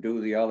off and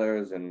do the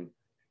others, and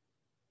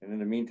in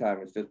the meantime,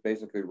 it's just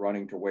basically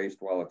running to waste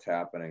while it's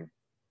happening.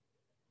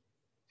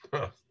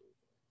 Huh.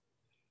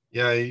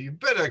 Yeah, you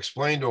better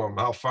explain to them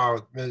how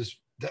far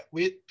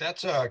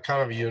that's a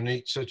kind of a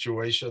unique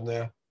situation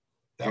there.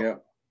 Yeah.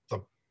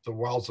 the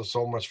wells are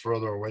so much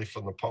further away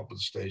from the pumping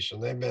station.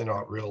 They may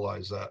not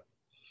realize that.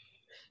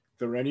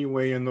 There any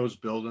way in those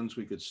buildings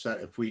we could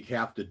set, if we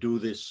have to do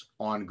this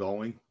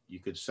ongoing, you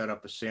could set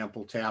up a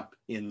sample tap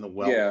in the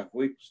well Yeah,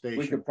 we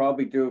station? could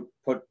probably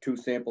put 2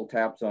 sample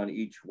taps on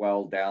each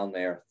well down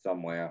there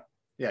somewhere.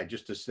 Yeah,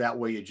 just that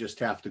way you just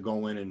have to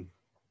go in and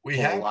We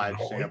pull a have live them,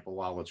 don't we? sample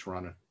while it's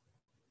running.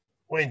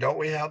 Wayne, don't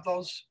we have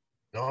those?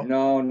 No?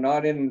 No,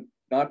 not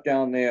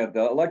down there.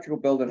 The electrical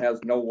building has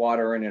no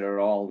water in it at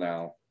all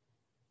now.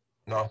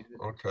 No?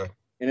 Okay.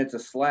 And it's a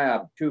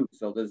slab too,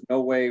 so there's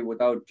no way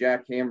without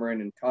jackhammering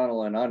and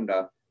tunneling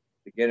under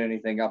to get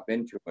anything up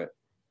into it.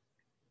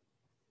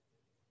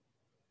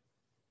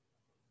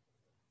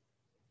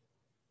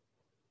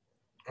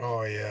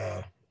 Oh,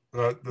 yeah.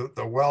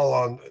 The well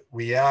on,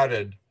 we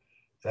added,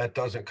 that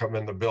doesn't come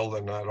in the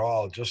building at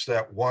all. Just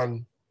that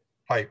one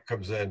pipe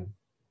comes in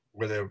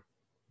where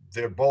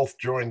they're both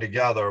joined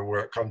together where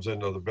it comes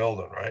into the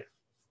building, right?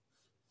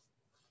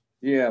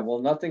 Yeah, well,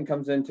 nothing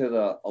comes into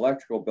the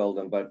electrical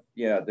building, but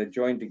yeah, they're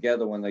joined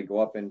together when they go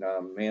up in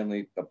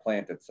mainly the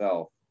plant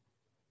itself.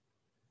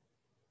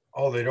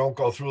 Oh, they don't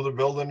go through the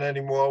building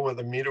anymore where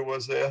the meter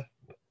was there?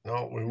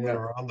 No, we went No.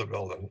 around the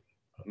building.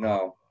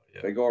 No,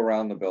 yeah. They go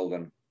around the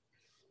building.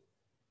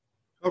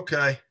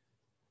 Okay.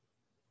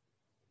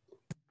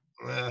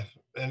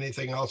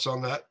 Anything else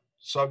on that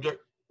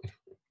subject?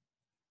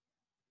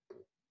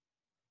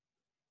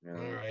 Yeah.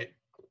 All right.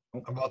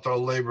 About the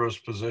laborer's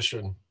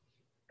position.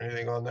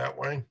 Anything on that,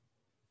 Wayne?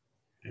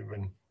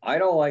 I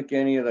don't like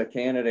any of the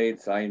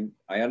candidates. I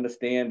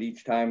understand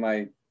each time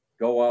I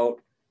go out,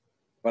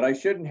 but I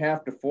shouldn't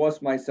have to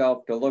force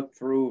myself to look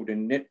through to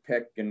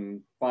nitpick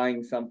and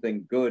find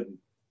something good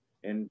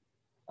in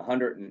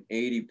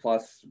 180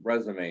 plus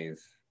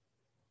resumes.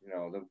 You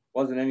know, there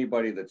wasn't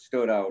anybody that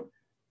stood out.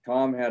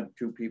 Tom had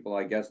 2 people,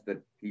 I guess,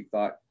 that he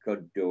thought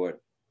could do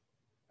it.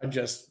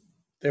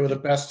 They were the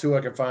best 2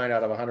 I could find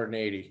out of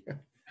 180.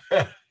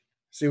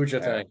 See what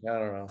you think. I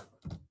don't know.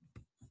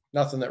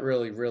 Nothing that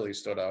really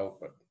stood out,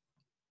 but.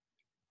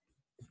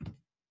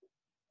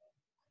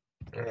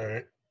 All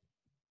right.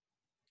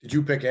 Did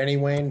you pick any,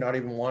 Wayne? Not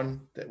even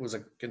one that was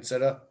a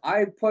consider?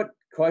 I put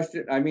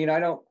question. I mean,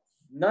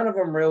 none of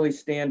them really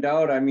stand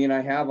out. I mean,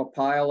 I have a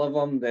pile of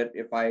them that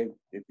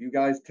if you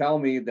guys tell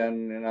me,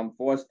 then, and I'm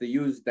forced to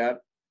use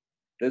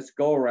this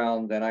go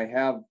around, then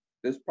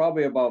there's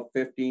probably about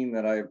 15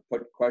 that I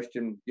put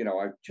question,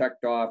 I've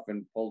checked off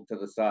and pulled to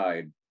the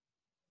side.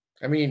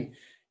 I mean,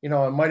 it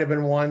might've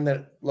been one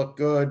that looked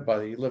good,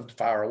 but he lived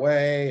far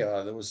away.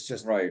 There was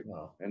just. Right.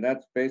 And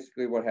that's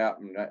basically what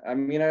happened. I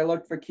mean, I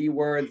looked for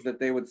keywords that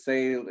they would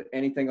say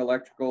anything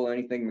electrical,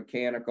 anything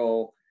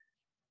mechanical.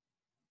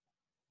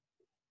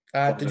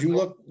 Did you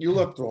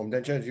look through them,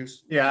 didn't you?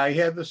 Yeah, I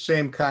had the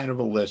same kind of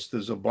a list.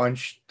 There's a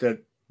bunch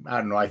that, I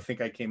don't know, I think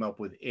I came up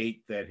with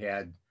 8 that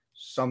had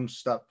some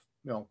stuff,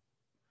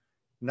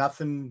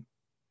 nothing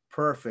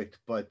perfect,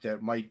 but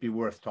that might be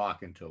worth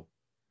talking to,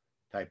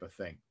 type of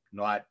thing.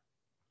 Not,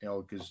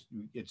 because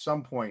at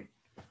some point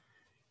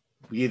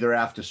we either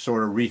have to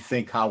sort of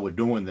rethink how we're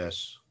doing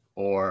this,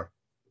 or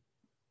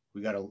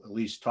we got to at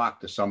least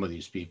talk to some of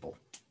these people.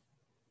 I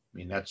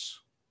mean,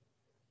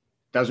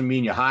 doesn't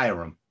mean you hire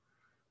them,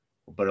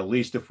 but at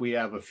least if we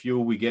have a few,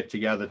 we get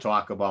together,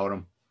 talk about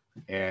them.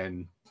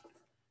 And,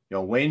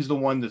 Wayne's the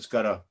one that's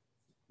got to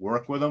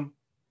work with them,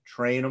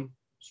 train them,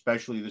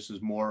 especially this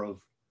is more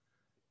of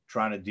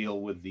trying to deal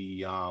with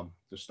the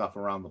stuff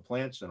around the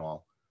plants and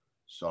all.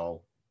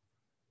 So,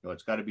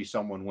 it's got to be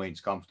someone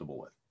Wayne's comfortable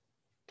with.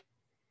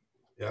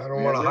 Yeah, I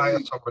don't want to hire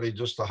somebody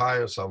just to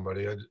hire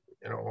somebody. I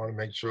want to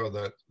make sure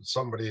that it's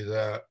somebody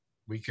that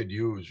we could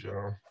use,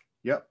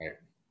 Yep.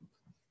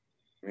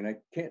 I mean, I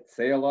can't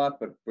say a lot,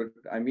 but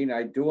I mean,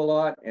 I do a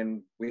lot,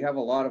 and we have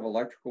a lot of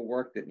electrical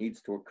work that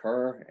needs to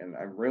occur, and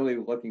I'm really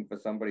looking for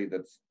somebody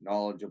that's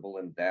knowledgeable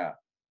in that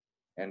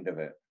end of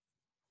it.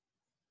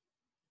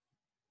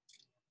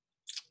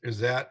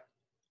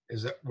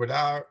 Would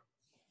our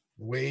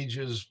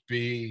wages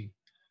be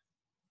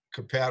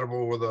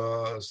compatible with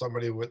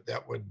somebody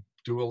that would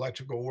do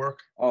electrical work?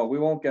 Oh, we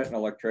won't get an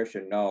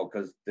electrician, no,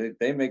 because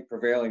they make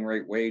prevailing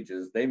rate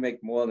wages. They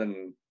make more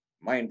than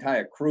my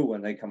entire crew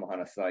when they come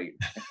on a site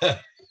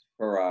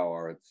per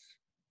hour.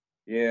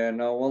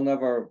 No, we'll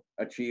never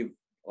achieve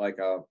like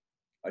a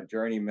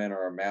journeyman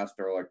or a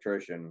master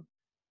electrician.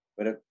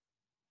 But if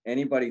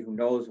anybody who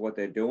knows what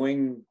they're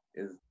doing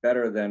is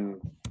better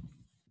than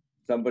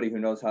somebody who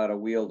knows how to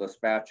wield a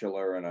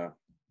spatula and a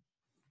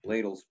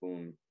ladle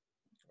spoon.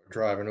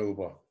 Drive an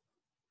Uber.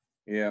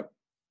 Yep.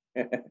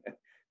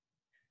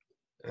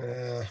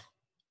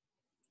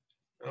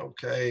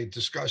 Okay,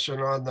 discussion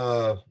on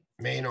the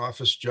main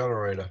office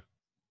generator.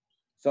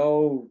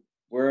 So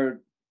we're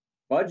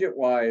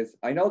budget-wise,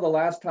 I know the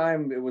last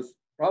time it was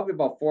probably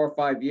about 4 or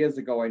 5 years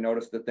ago, I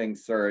noticed the thing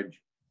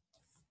surge,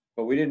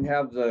 but we didn't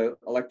have the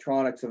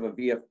electronics of a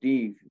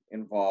VFD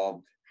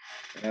involved.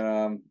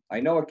 I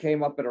know it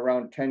came up at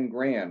around 10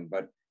 grand,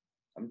 but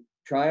I'm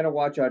trying to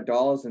watch our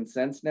dollars and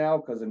cents now,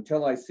 because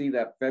until I see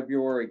that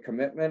February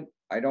commitment,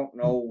 I don't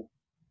know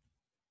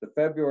the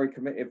February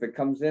commit, if it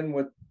comes in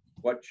with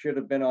what should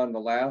have been on the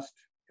last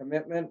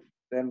commitment,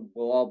 then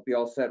we'll all be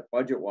all set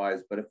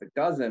budget-wise. But if it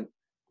doesn't,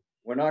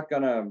 we're not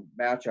gonna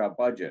match our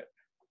budget.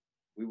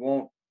 We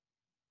won't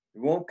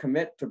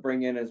commit to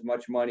bring in as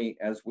much money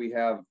as we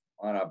have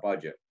on our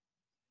budget.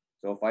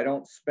 So if I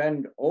don't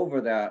spend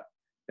over that,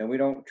 then we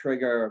don't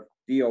trigger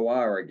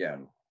DOR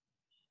again.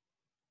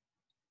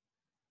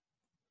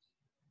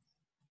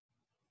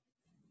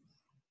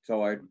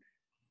 So I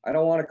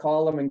don't want to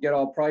call them and get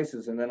all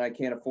prices and then I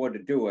can't afford to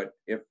do it.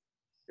 If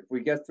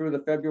we get through the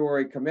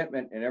February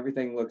commitment and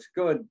everything looks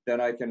good, then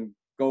I can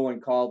go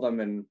and call them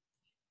and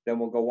then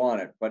we'll go on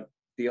it. But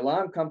the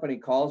alarm company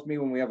calls me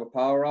when we have a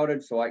power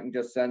outage, so I can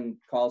just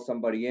call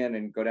somebody in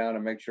and go down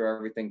and make sure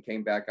everything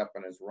came back up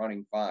and is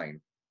running fine.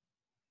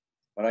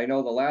 But I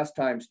know the last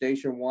time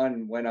Station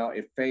 1 went out,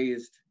 it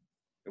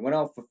went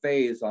out for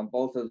phase on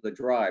both of the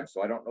drives.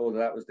 So I don't know whether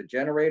that was the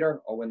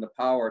generator or when the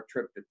power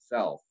tripped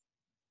itself.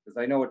 Because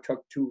I know it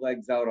took 2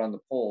 legs out on the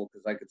pole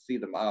because I could see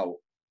them out.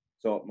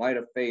 So it might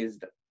have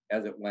phased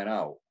as it went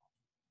out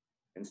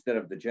instead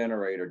of the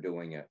generator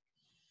doing it.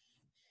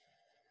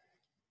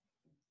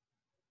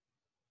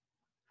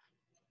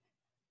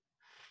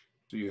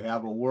 So you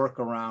have a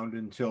workaround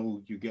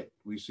until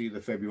we see the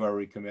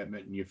February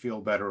commitment and you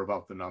feel better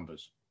about the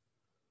numbers.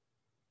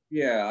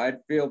 Yeah,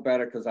 I'd feel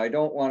better because I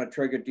don't want to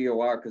trigger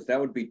DOR because that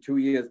would be 2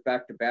 years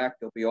back to back.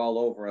 They'll be all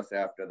over us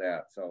after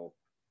that. So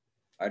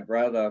I'd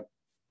rather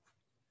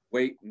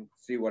wait and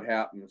see what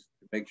happens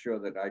to make sure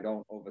that I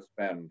don't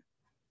overspend.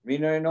 I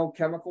mean, I know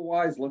chemical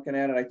wise, looking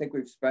at it, I think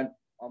we've spent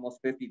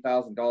almost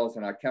 $50,000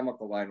 in our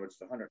chemical line, which is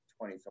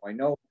 120. So I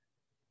know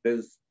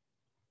there's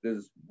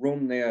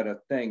room there to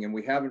thing, and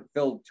we haven't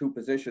filled 2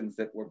 positions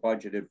that were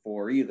budgeted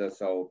for either.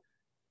 So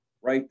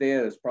right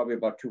there is probably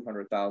about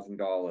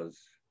 $200,000.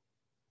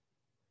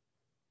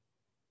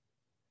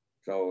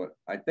 So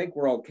I think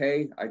we're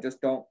okay. I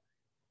don't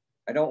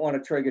want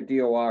to trigger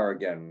DOR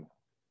again.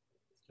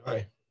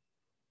 Okay.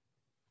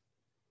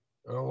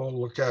 We'll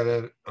look at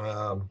it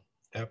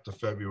after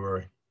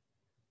February.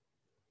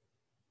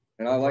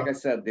 And like I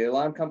said, the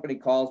alarm company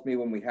calls me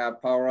when we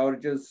have power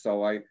outages.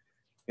 So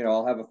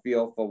I'll have a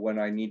feel for when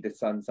I need to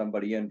send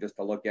somebody in just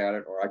to look at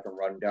it, or I can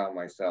run down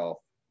myself.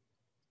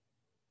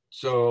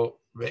 So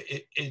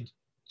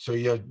so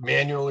you're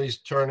manually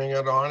turning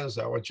it on? Is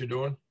that what you're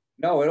doing?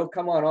 No, it'll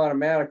come on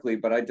automatically,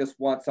 but I just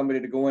want somebody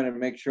to go in and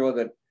make sure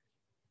that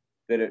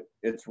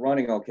it's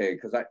running okay.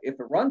 Because if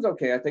it runs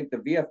okay, I think the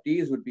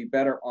VFDs would be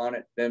better on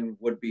it than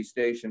would be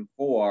Station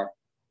 4,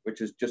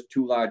 which is just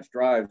 2 large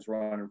drives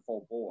running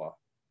full bore.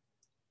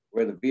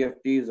 Where the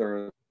VFDs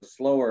are a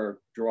slower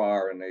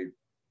drawer and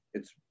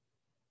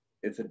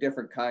it's a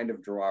different kind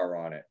of drawer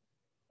on it.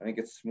 I think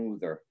it's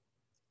smoother.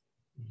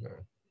 Okay.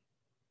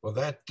 Well,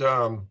 that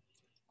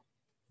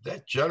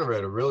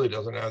generator really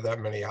doesn't have that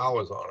many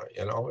hours on it.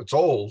 It's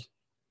old.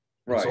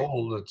 It's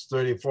old. It's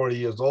 30, 40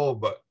 years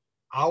old, but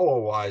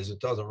hour-wise, it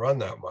doesn't run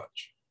that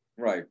much.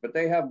 Right, but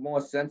they're more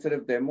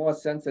sensitive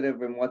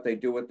in what they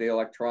do with the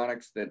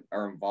electronics that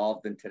are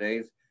involved in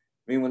today's.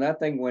 I mean, when that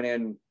thing went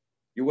in,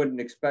 you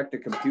wouldn't expect a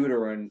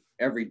computer in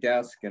every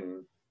desk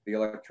and the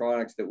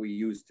electronics that we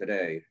use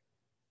today.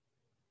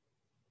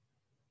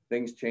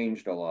 Things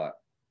changed a lot.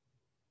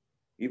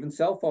 Even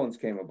cell phones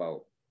came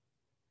about.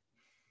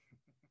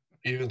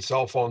 Even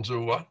cell phones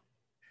do what?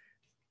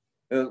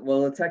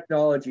 Well, the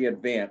technology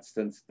advanced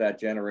since that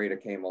generator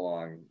came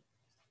along,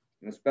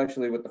 and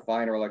especially with the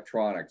finer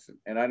electronics.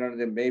 And I don't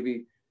know,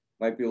 maybe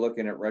might be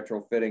looking at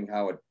retrofitting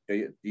how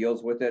it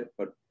deals with it,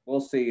 but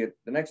we'll see.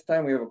 The next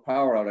time we have a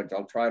power outage,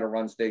 I'll try to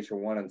run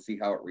Station 1 and see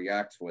how it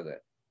reacts with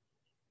it.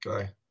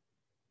 Okay.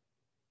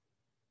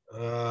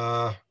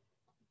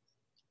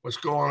 What's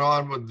going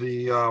on with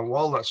the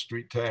Walnut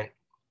Street tank?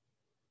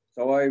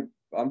 So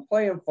I'm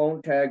playing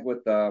phone tag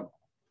with the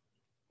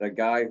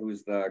guy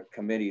who's the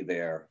committee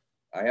there.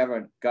 I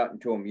haven't gotten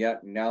to him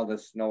yet, and now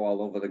there's snow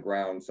all over the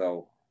ground.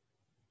 So,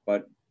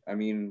 but I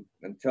mean,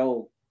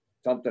 until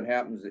something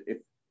happens,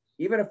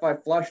 even if I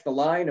flush the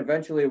line,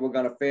 eventually we're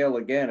going to fail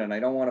again, and I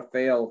don't want to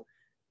fail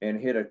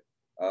and hit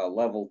a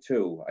level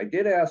 2. I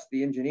did ask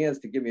the engineers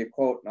to give me a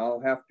quote, and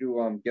I'll have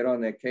to get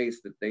on their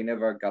case that they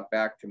never got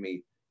back to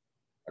me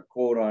a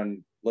quote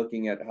on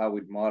looking at how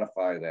we'd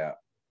modify that.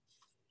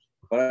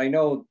 But I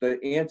know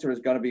the answer is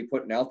going to be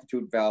putting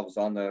altitude valves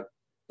on the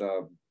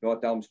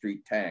North Elm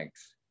Street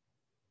tanks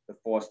to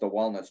force the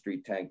Walnut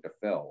Street tank to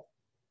fill.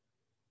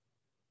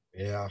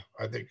 Yeah,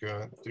 I think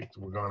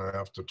we're going to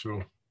have to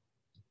too.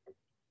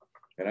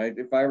 And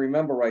if I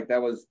remember right,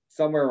 that was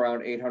somewhere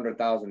around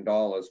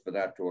 $800,000 for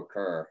that to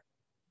occur.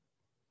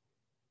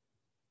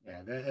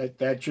 Yeah,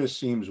 that just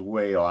seems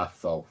way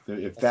off, though.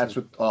 If that's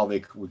what all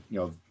they,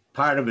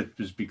 part of it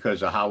is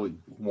because of how we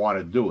want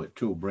to do it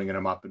too, bringing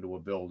them up into a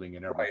building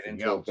and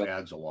everything else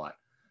adds a lot.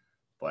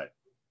 But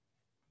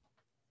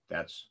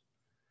that's,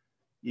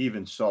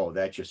 even so,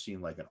 that just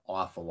seemed like an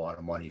awful lot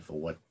of money for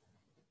what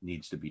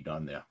needs to be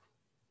done there.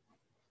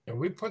 And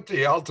we put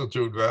the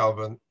altitude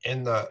valve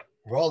in the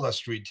Walnut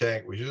Street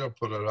tank. We should have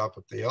put it up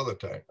at the other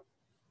tank.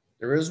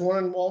 There is one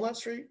in Walnut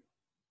Street?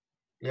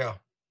 Yeah,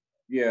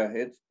 Yeah,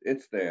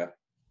 it's there.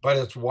 but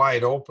it's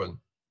wide open.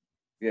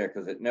 Yeah,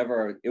 because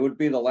it would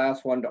be the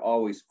last one to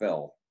always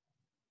fill.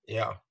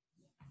 Yeah.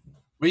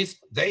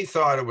 They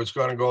thought it was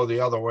going to go the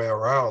other way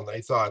around.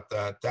 They thought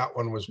that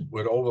one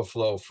would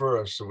overflow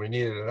first, so we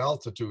needed an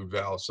altitude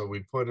valve. So we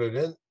put it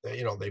in.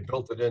 They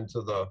built it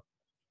into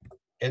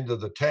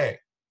the tank,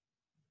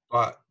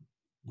 but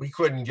we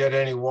couldn't get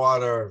any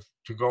water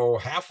to go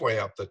halfway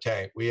up the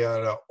tank. We had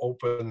to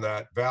open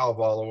that valve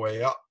all the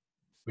way up.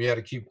 We had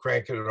to keep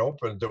cranking it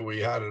open until we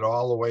had it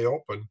all the way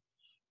open,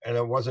 and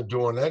it wasn't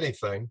doing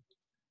anything.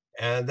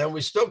 And then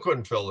we still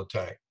couldn't fill the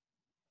tank.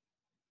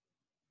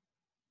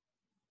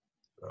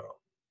 So,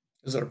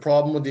 Is it a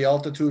problem with the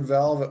altitude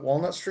valve at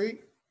Walnut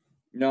Street?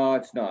 No,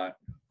 it's not.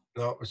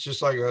 no, it's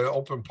just like an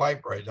open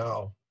pipe right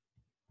now.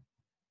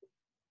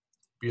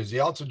 Because the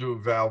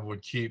altitude valve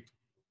would keep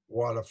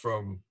water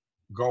from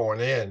going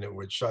in. It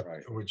would shut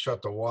Right. it would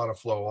shut the water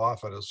flow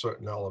off at a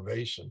certain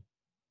elevation.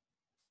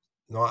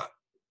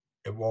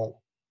 It won't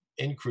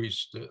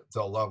increase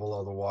the level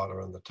of the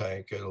water in the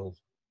tank. It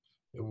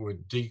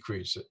would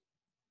decrease it.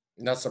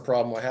 And that's the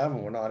problem we're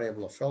having. We're not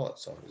able to fill it.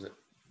 So is it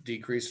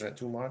decreasing it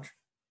too much?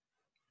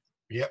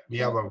 Yeah,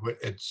 but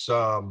it's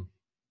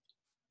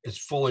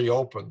fully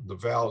open. The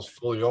valve's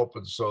fully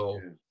open, so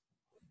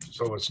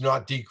it's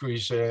not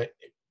decreasing it.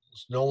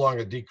 It's no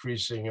longer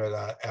decreasing it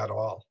at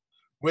all.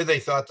 Where they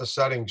thought the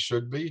settings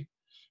should be,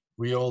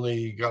 we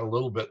only got a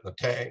little bit in the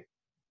tank,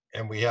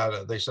 and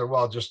they said,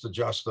 well, just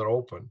adjust it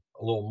open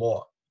a little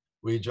more.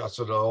 We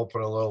adjusted it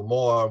open a little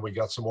more, and we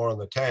got some more in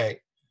the tank.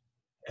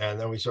 And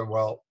then we said,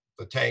 well,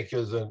 the tank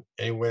isn't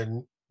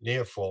anywhere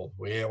near full.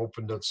 We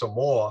opened it some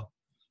more,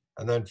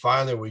 and then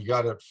finally we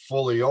got it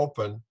fully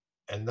open,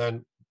 and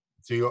then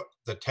the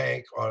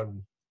tank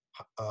on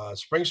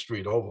Spring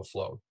Street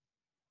overflowed.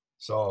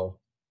 So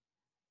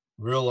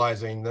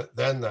realizing that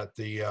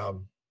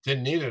the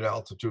didn't need an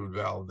altitude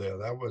valve there,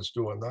 that was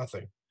doing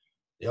nothing.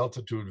 The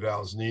altitude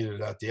valve's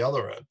needed at the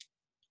other end.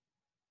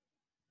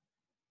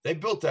 They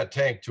built that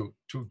tank too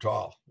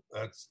tall.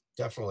 That's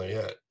definitely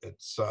it.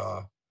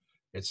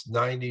 It's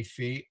 90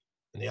 feet,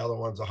 and the other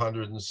one's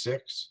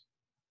 106.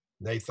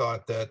 They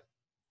thought that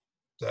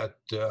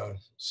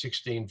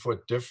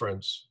 16-foot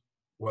difference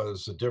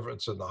was the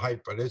difference in the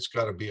height, but it's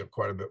got to be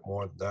quite a bit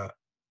more than that.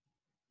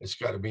 It's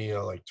got to be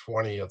like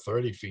 20 or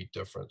 30 feet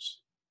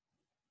difference.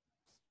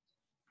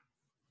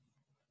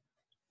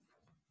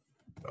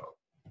 So,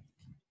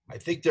 I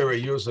think they were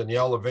using the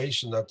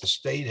elevation that the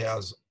state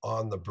has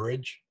on the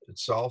bridge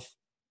itself.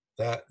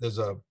 That there's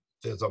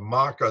a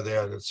marker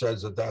there that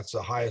says that's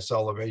the highest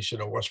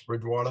elevation of West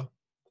Bridgewater,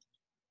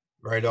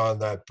 right on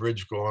that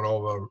bridge going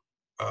over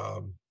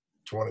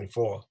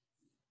 24.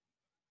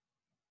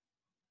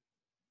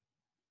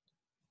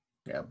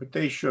 Yeah, but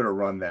they should have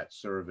run that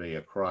survey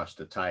across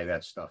to tie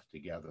that stuff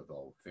together,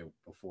 though,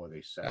 before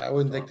they set. I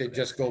wouldn't think they'd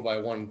just go by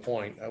one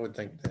point. I would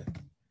think that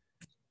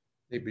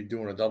they'd be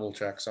doing a double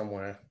check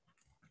somewhere.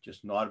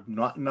 Just not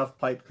enough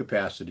pipe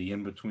capacity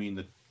in between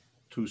the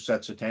two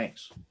sets of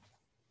tanks.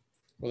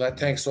 Well, that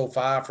tank's so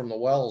far from the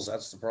wells,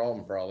 that's the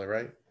problem, probably,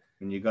 right?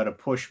 And you got to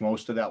push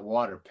most of that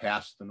water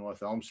past the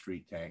North Elm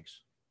Street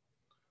tanks.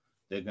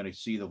 They're going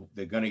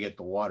to get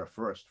the water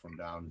first from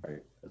down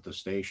at the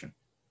station.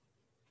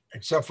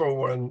 Except for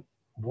when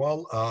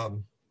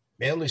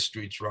Manley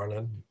Street's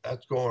running,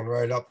 that's going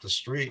right up the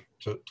street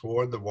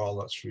toward the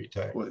Walnut Street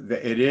tank. Well,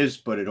 it is,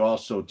 but it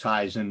also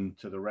ties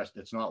into the rest.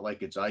 It's not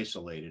like it's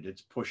isolated.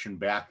 It's pushing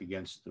back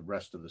against the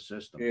rest of the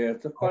system. Yeah,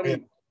 it's a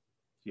funny.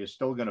 You're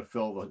still going to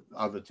fill the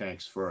other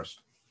tanks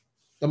first.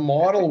 The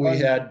model we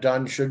had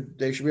done, they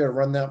should be able to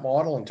run that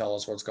model and tell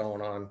us what's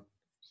going on.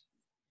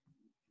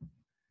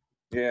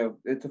 Yeah,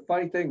 it's a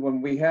funny thing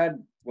when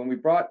we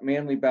brought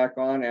Manley back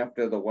on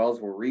after the wells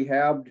were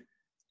rehabbed,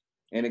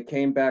 and it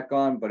came back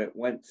on, but it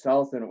went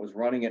south and it was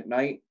running at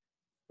night.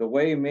 The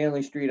way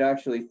Manley Street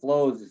actually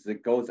flows is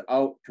it goes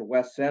out to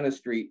West Center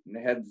Street and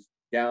heads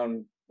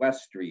down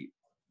West Street,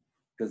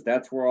 because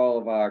that's where all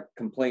of our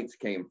complaints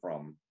came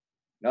from.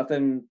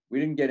 We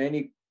didn't get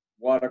any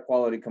water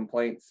quality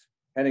complaints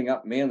heading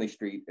up Manley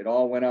Street. It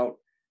all went out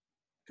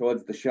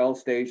towards the Shell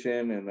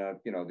station and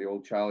the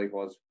old Charlie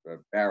Horse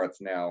Barrett's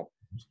now.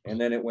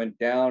 And then it went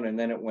down, and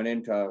then it went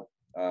into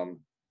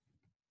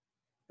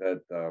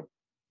the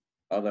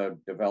other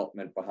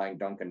development behind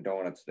Dunkin'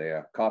 Donuts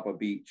there, Copper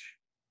Beach.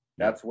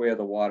 That's where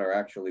the water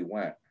actually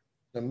went.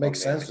 It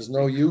makes sense. There's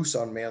no use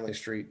on Manley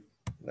Street.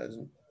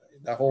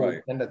 That whole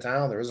end of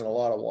town, there isn't a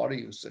lot of water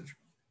usage.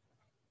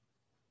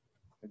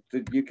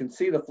 You can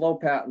see the flow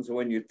patterns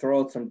when you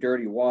throw out some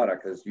dirty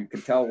water, because you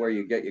can tell where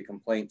you get your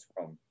complaints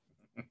from.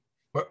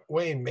 But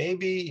Wayne,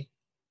 maybe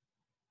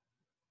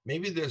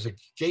there's a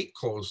gate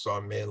closed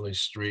on Manley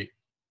Street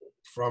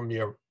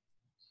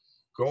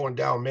going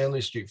down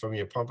Manley Street from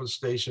your pumping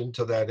station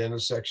to that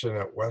intersection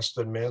at West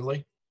and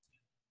Manley.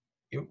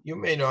 You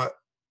may not,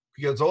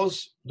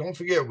 because don't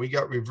forget, we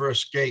got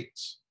reverse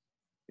gates.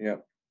 Yeah.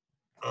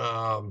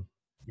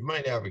 You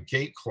might have a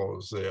gate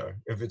closed there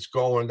if it's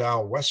going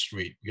down West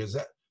Street, because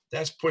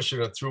that's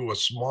pushing it through a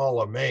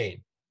smaller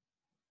main.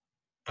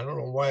 I don't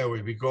know why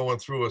we'd be going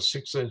through a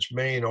 6-inch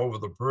main over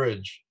the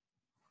bridge.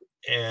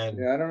 And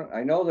Yeah,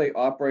 I know they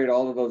operate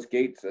all of those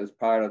gates as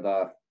part of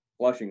the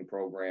flushing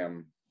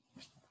program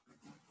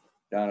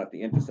down at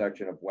the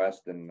intersection of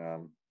West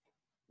and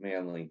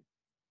Manly.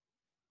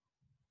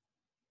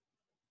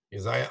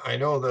 because I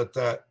know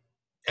that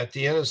at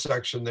the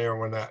intersection there,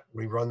 when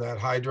we run that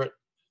hydrant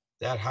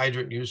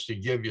used to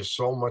give you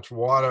so much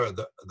water.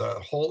 The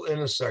whole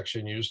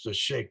intersection used to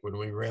shake when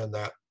we ran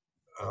that.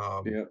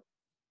 Yeah.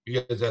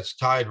 Because that's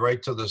tied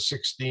right to the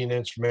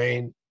 16-inch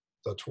main,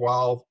 the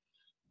 12,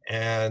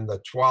 and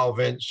the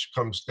 12-inch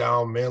comes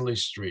down Manley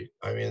Street.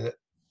 I mean,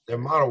 the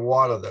amount of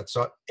water that's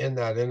in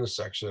that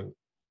intersection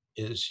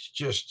is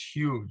just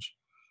huge.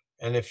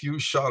 And if you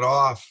shut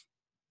off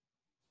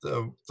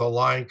the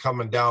line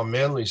coming down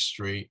Manley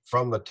Street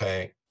from the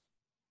tank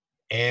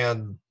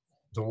and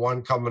the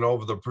one coming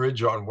over the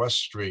bridge on West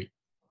Street,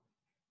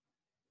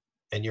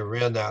 and you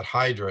ran that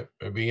hydrant,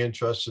 it'd be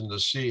interesting to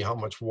see how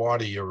much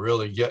water you're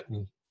really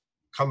getting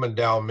coming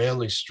down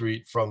Manley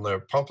Street from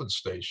the pumping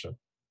station.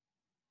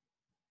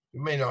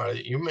 You may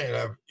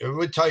have, it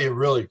would tell you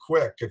really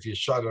quick if you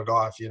shut it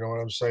off, you know what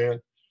I'm saying?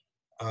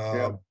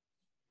 Yeah.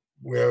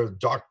 Where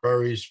Doc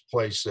Berry's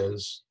place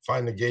is,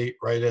 find the gate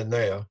right in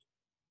there.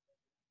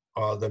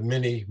 The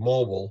mini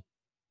mobile,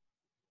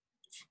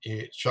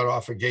 you shut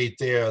off a gate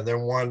there, and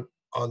then one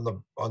on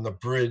the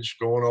bridge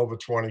going over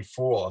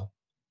 24.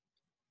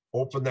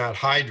 Open that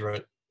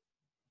hydrant,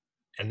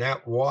 and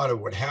that water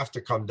would have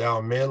to come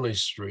down Manley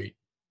Street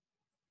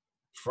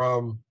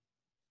from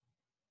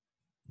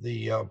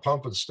the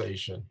pumping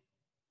station.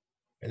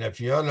 And if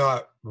you're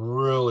not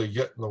really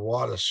getting the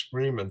water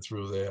screaming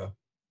through there,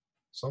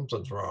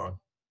 something's wrong.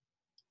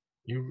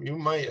 You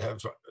might have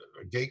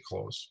a gate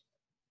closed.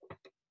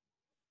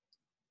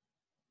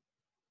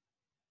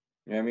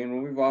 Yeah, I mean,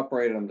 when we've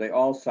operated them, they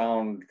all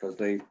sound, because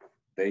they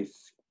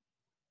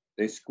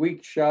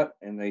squeak shut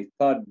and they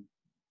thud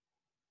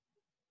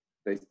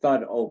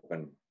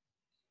open.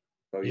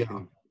 So you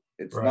can,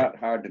 it's not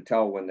hard to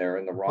tell when they're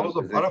in the wrong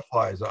position. Those are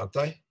butterflies, aren't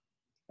they?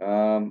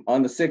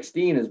 On the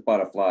 16 is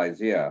butterflies,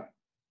 yeah.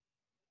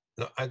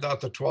 No, I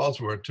thought the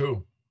 12s were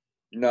too.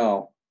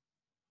 No,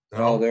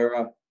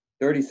 they're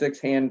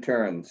 36 hand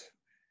turns.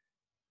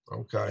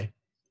 Okay.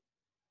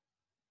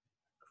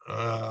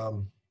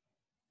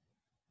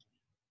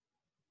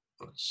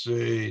 Let's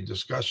see,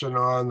 discussion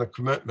on the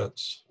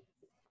commitments.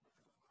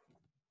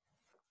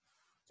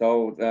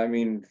 So, I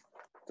mean,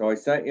 so I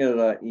sent you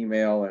the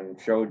email and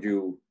showed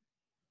you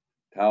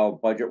how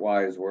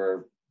budget-wise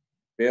we're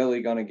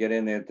barely going to get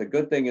in there. The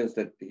good thing is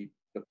that the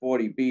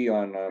 40B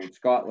on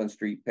Scotland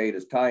Street paid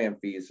his tie-in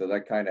fees, so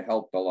that kind of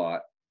helped a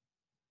lot.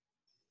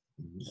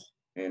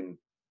 And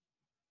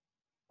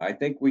I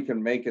think we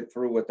can make it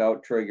through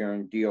without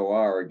triggering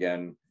DOR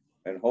again.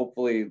 And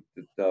hopefully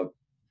the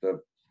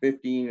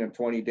 15 or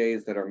 20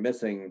 days that are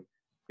missing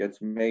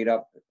gets made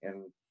up,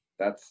 and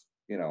that's,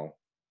 you know,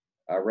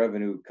 our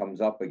revenue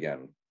comes up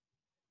again.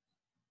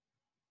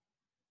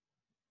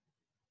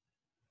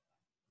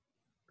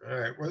 All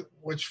right,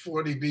 which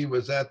 40B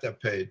was that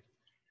paid?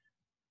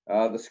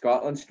 The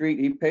Scotland Street,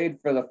 he paid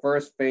for the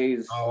first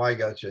phase. Oh, I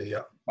got you.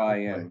 Yeah.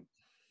 Buy-in. Okay.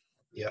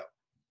 Yeah.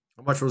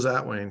 How much was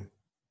that, Wayne?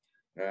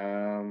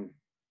 Can't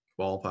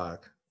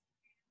Ballpark.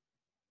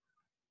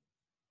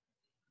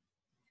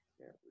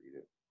 read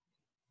it.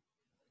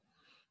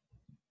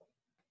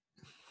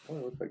 Oh,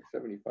 it looks like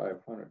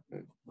 7,500.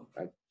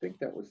 I think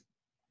that was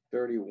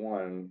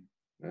 31.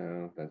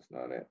 No, that's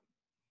not it.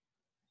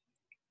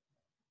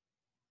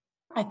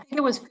 I think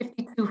it was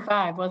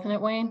 52.5, wasn't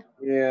it, Wayne?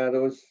 Yeah,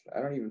 there was, I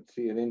don't even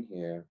see it in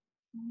here.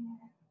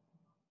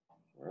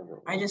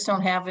 I just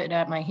don't have it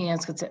at my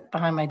hands because it's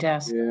behind my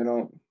desk. Yeah, I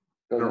don't.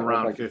 Doesn't look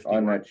Around like it's 50,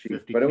 on right? that sheet,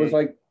 50K. but it was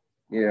like,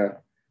 yeah.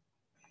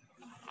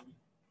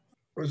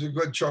 It was a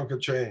good chunk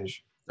of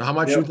change. How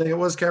much you think it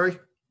was, Kerry?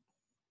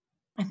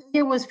 I think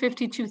it was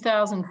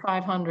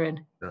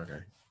 52,500. Okay.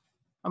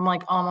 I'm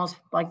like almost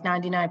like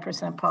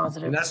 99%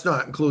 positive. And that's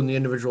not including the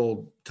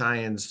individual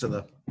tie-ins to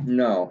the.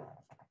 No,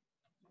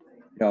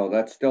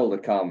 that's still to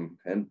come.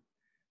 And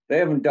they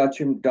haven't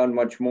done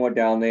much more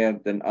down there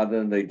than other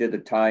than they did the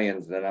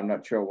tie-ins. Then I'm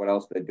not sure what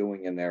else they're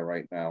doing in there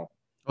right now.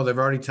 Oh, they've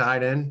already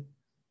tied in?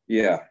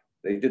 Yeah,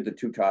 they did the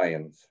 2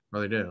 tie-ins. Oh,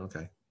 they did.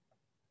 Okay.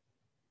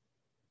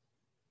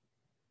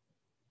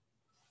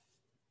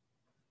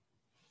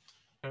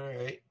 All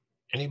right.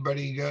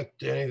 Anybody got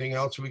anything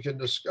else we can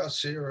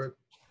discuss here or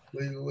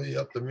legally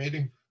at the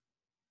meeting?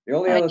 The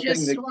only other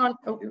thing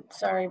that,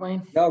 sorry,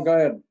 Wayne. No, go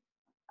ahead.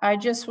 I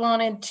just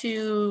wanted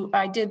to,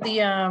 I did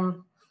the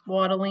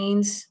water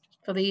liens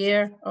for the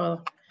year,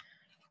 or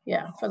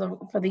yeah,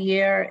 for the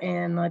year,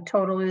 and the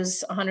total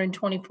is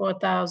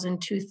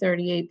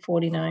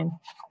 124,238.49.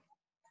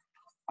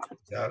 Is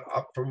that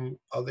up from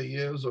other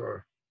years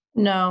or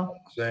No,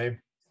 same?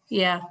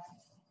 yeah.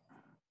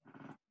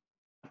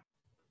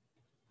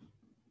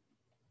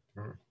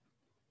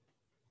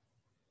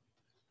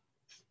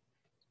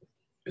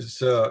 Is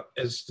the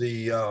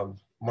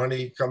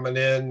money coming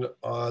in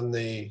on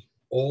the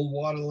old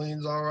water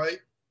liens all right?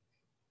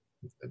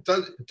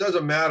 It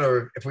doesn't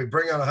matter if we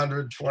bring on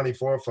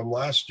 124 from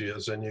last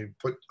year's and you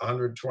put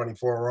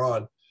 124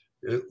 on,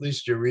 at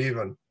least you're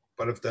even.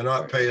 But if they're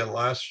not paying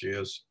last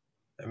year's,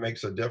 it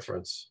makes a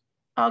difference.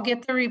 I'll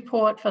get the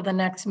report for the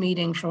next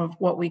meeting from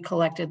what we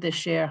collected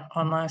this year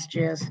on last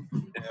year's.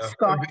 Yeah,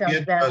 Scott it'd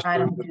be does that. I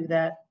don't interesting do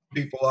that.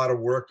 People out of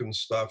work and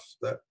stuff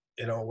that,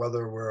 you know,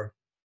 whether we're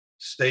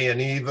staying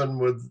even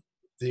with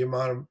the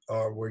amount of,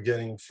 or we're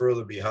getting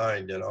further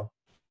behind, you know.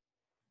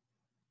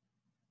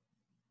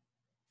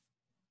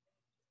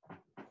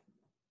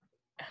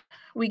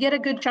 We get a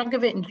good chunk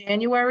of it in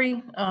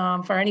January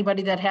for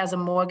anybody that has a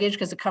mortgage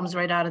because it comes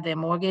right out of their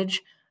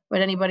mortgage.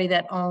 But anybody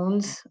that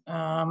owns,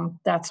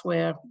 that's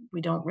where we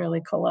don't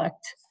really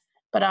collect.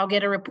 But I'll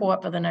get a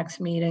report for the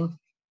next meeting.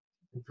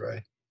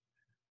 Okay.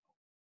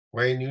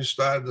 Wayne, you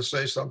started to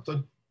say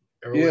something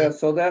earlier? Yeah,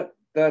 so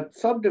that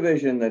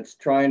subdivision that's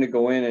trying to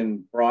go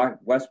in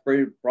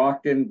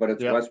Brockton, but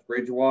it's West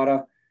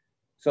Bridgewater.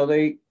 So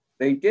they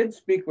did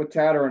speak with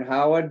Tatter and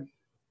Howard,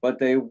 but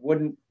they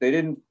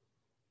didn't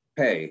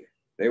pay.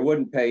 They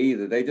wouldn't pay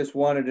either. They just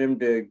wanted him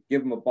to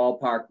give them a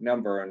ballpark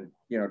number, and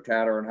you know,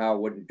 Tatter and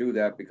Howard wouldn't do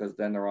that because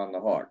then they're on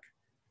the hook.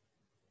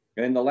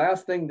 And the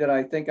last thing that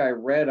I think I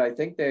read, I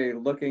think they're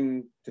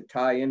looking to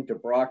tie into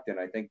Brockton.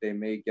 I think they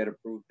may get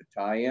approved to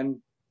tie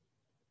in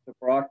to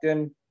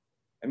Brockton.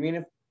 I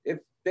mean, if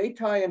they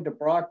tie into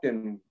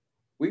Brockton,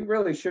 we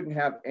really shouldn't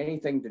have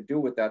anything to do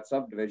with that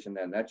subdivision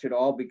then. That should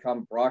all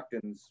become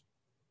Brockton's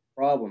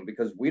problem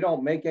because we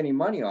don't make any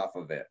money off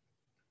of it.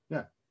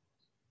 Yeah.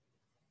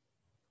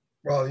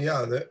 Well,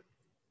 yeah, that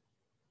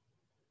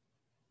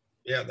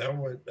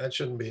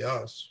shouldn't be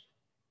us.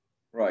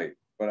 Right.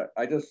 But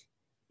I just,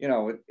 you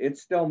know,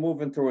 it's still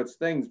moving through its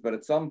things, but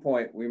at some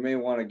point we may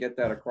want to get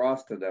that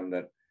across to them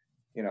that,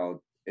 you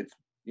know, it's,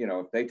 you know,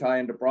 if they tie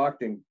into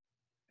Brockton,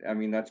 I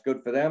mean, that's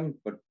good for them,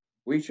 but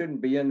we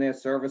shouldn't be in there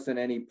servicing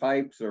any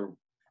pipes or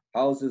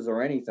houses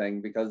or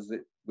anything because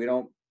it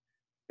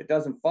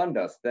doesn't fund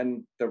us.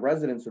 Then the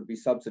residents would be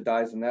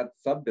subsidizing that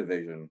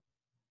subdivision.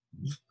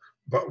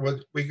 But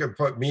we could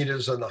put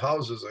meters in the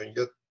houses and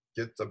get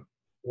the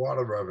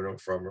water revenue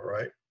from it,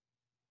 right?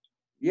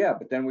 Yeah,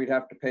 but then we'd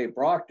have to pay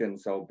Brockton.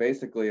 So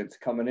basically it's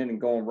coming in and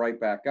going right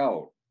back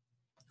out.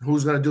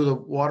 Who's going to do the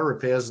water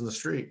repairs in the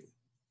street?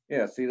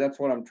 Yeah, see, that's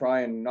what I'm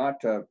trying not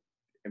to.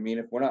 I mean,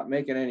 if we're not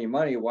making any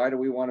money, why do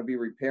we want to be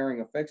repairing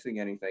or fixing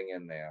anything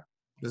in there?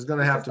 There's going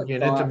to have to be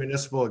an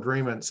intermunicipal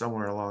agreement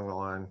somewhere along the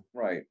line.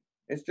 Right.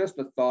 It's just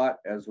a thought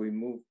as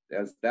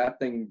that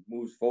thing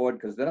moves forward,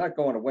 because they're not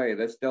going away.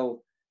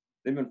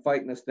 They've been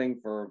fighting this thing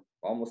for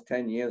almost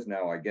 10 years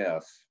now, I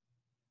guess.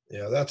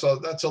 Yeah, that's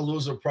a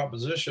loser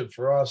proposition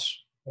for us.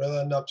 We'll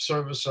end up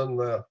servicing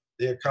the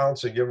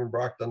accounts and giving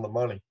Brockton the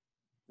money.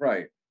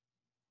 Right.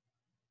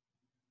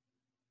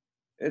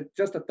 It's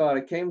just a thought.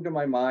 It came to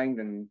my mind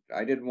and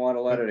I didn't want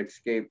to let it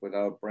escape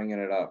without bringing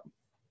it up.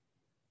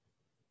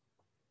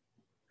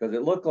 Because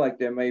it looked like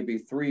there may be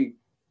 3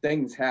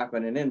 things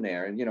happening in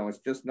there. And, you know, it's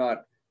just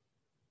not,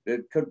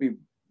 it could be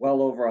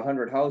well over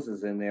 100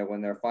 houses in there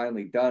when they're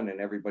finally done and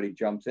everybody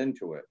jumps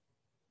into it.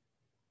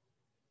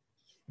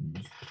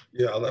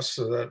 Yeah, that's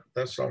not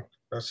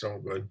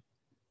good.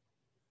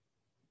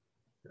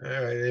 All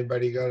right,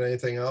 anybody got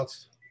anything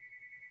else?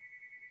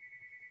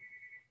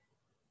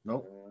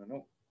 Nope.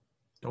 Nope.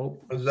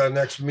 Nope. When's our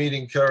next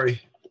meeting, Kerry?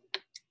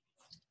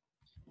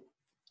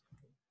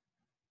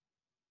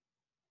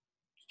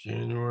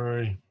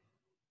 January.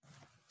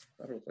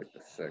 I thought it was like the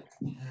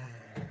 6th.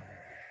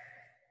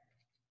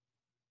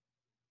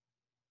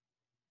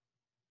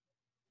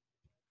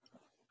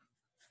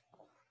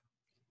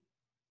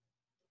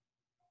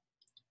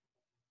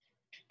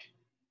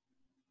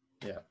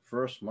 Yeah,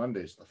 first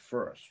Monday's the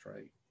 1st,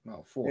 right?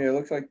 No, 4th. Yeah, it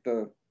looks like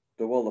the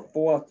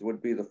 4th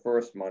would be the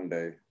first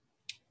Monday.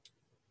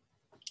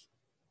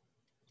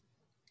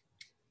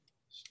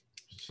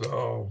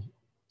 So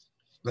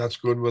that's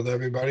good with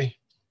everybody?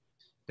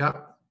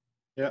 Yep.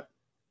 Yep.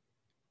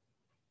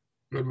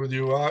 Good with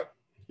you, Art?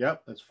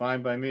 Yep, that's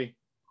fine by me.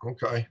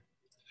 Okay.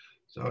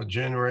 So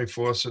January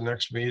 4th is the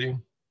next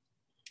meeting.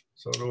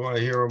 So do I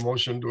hear a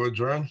motion to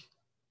adjourn?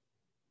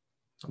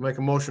 I'll make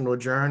a motion to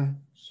adjourn.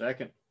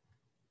 Second.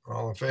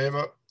 All in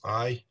favor?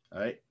 Aye.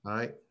 All right. All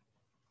right.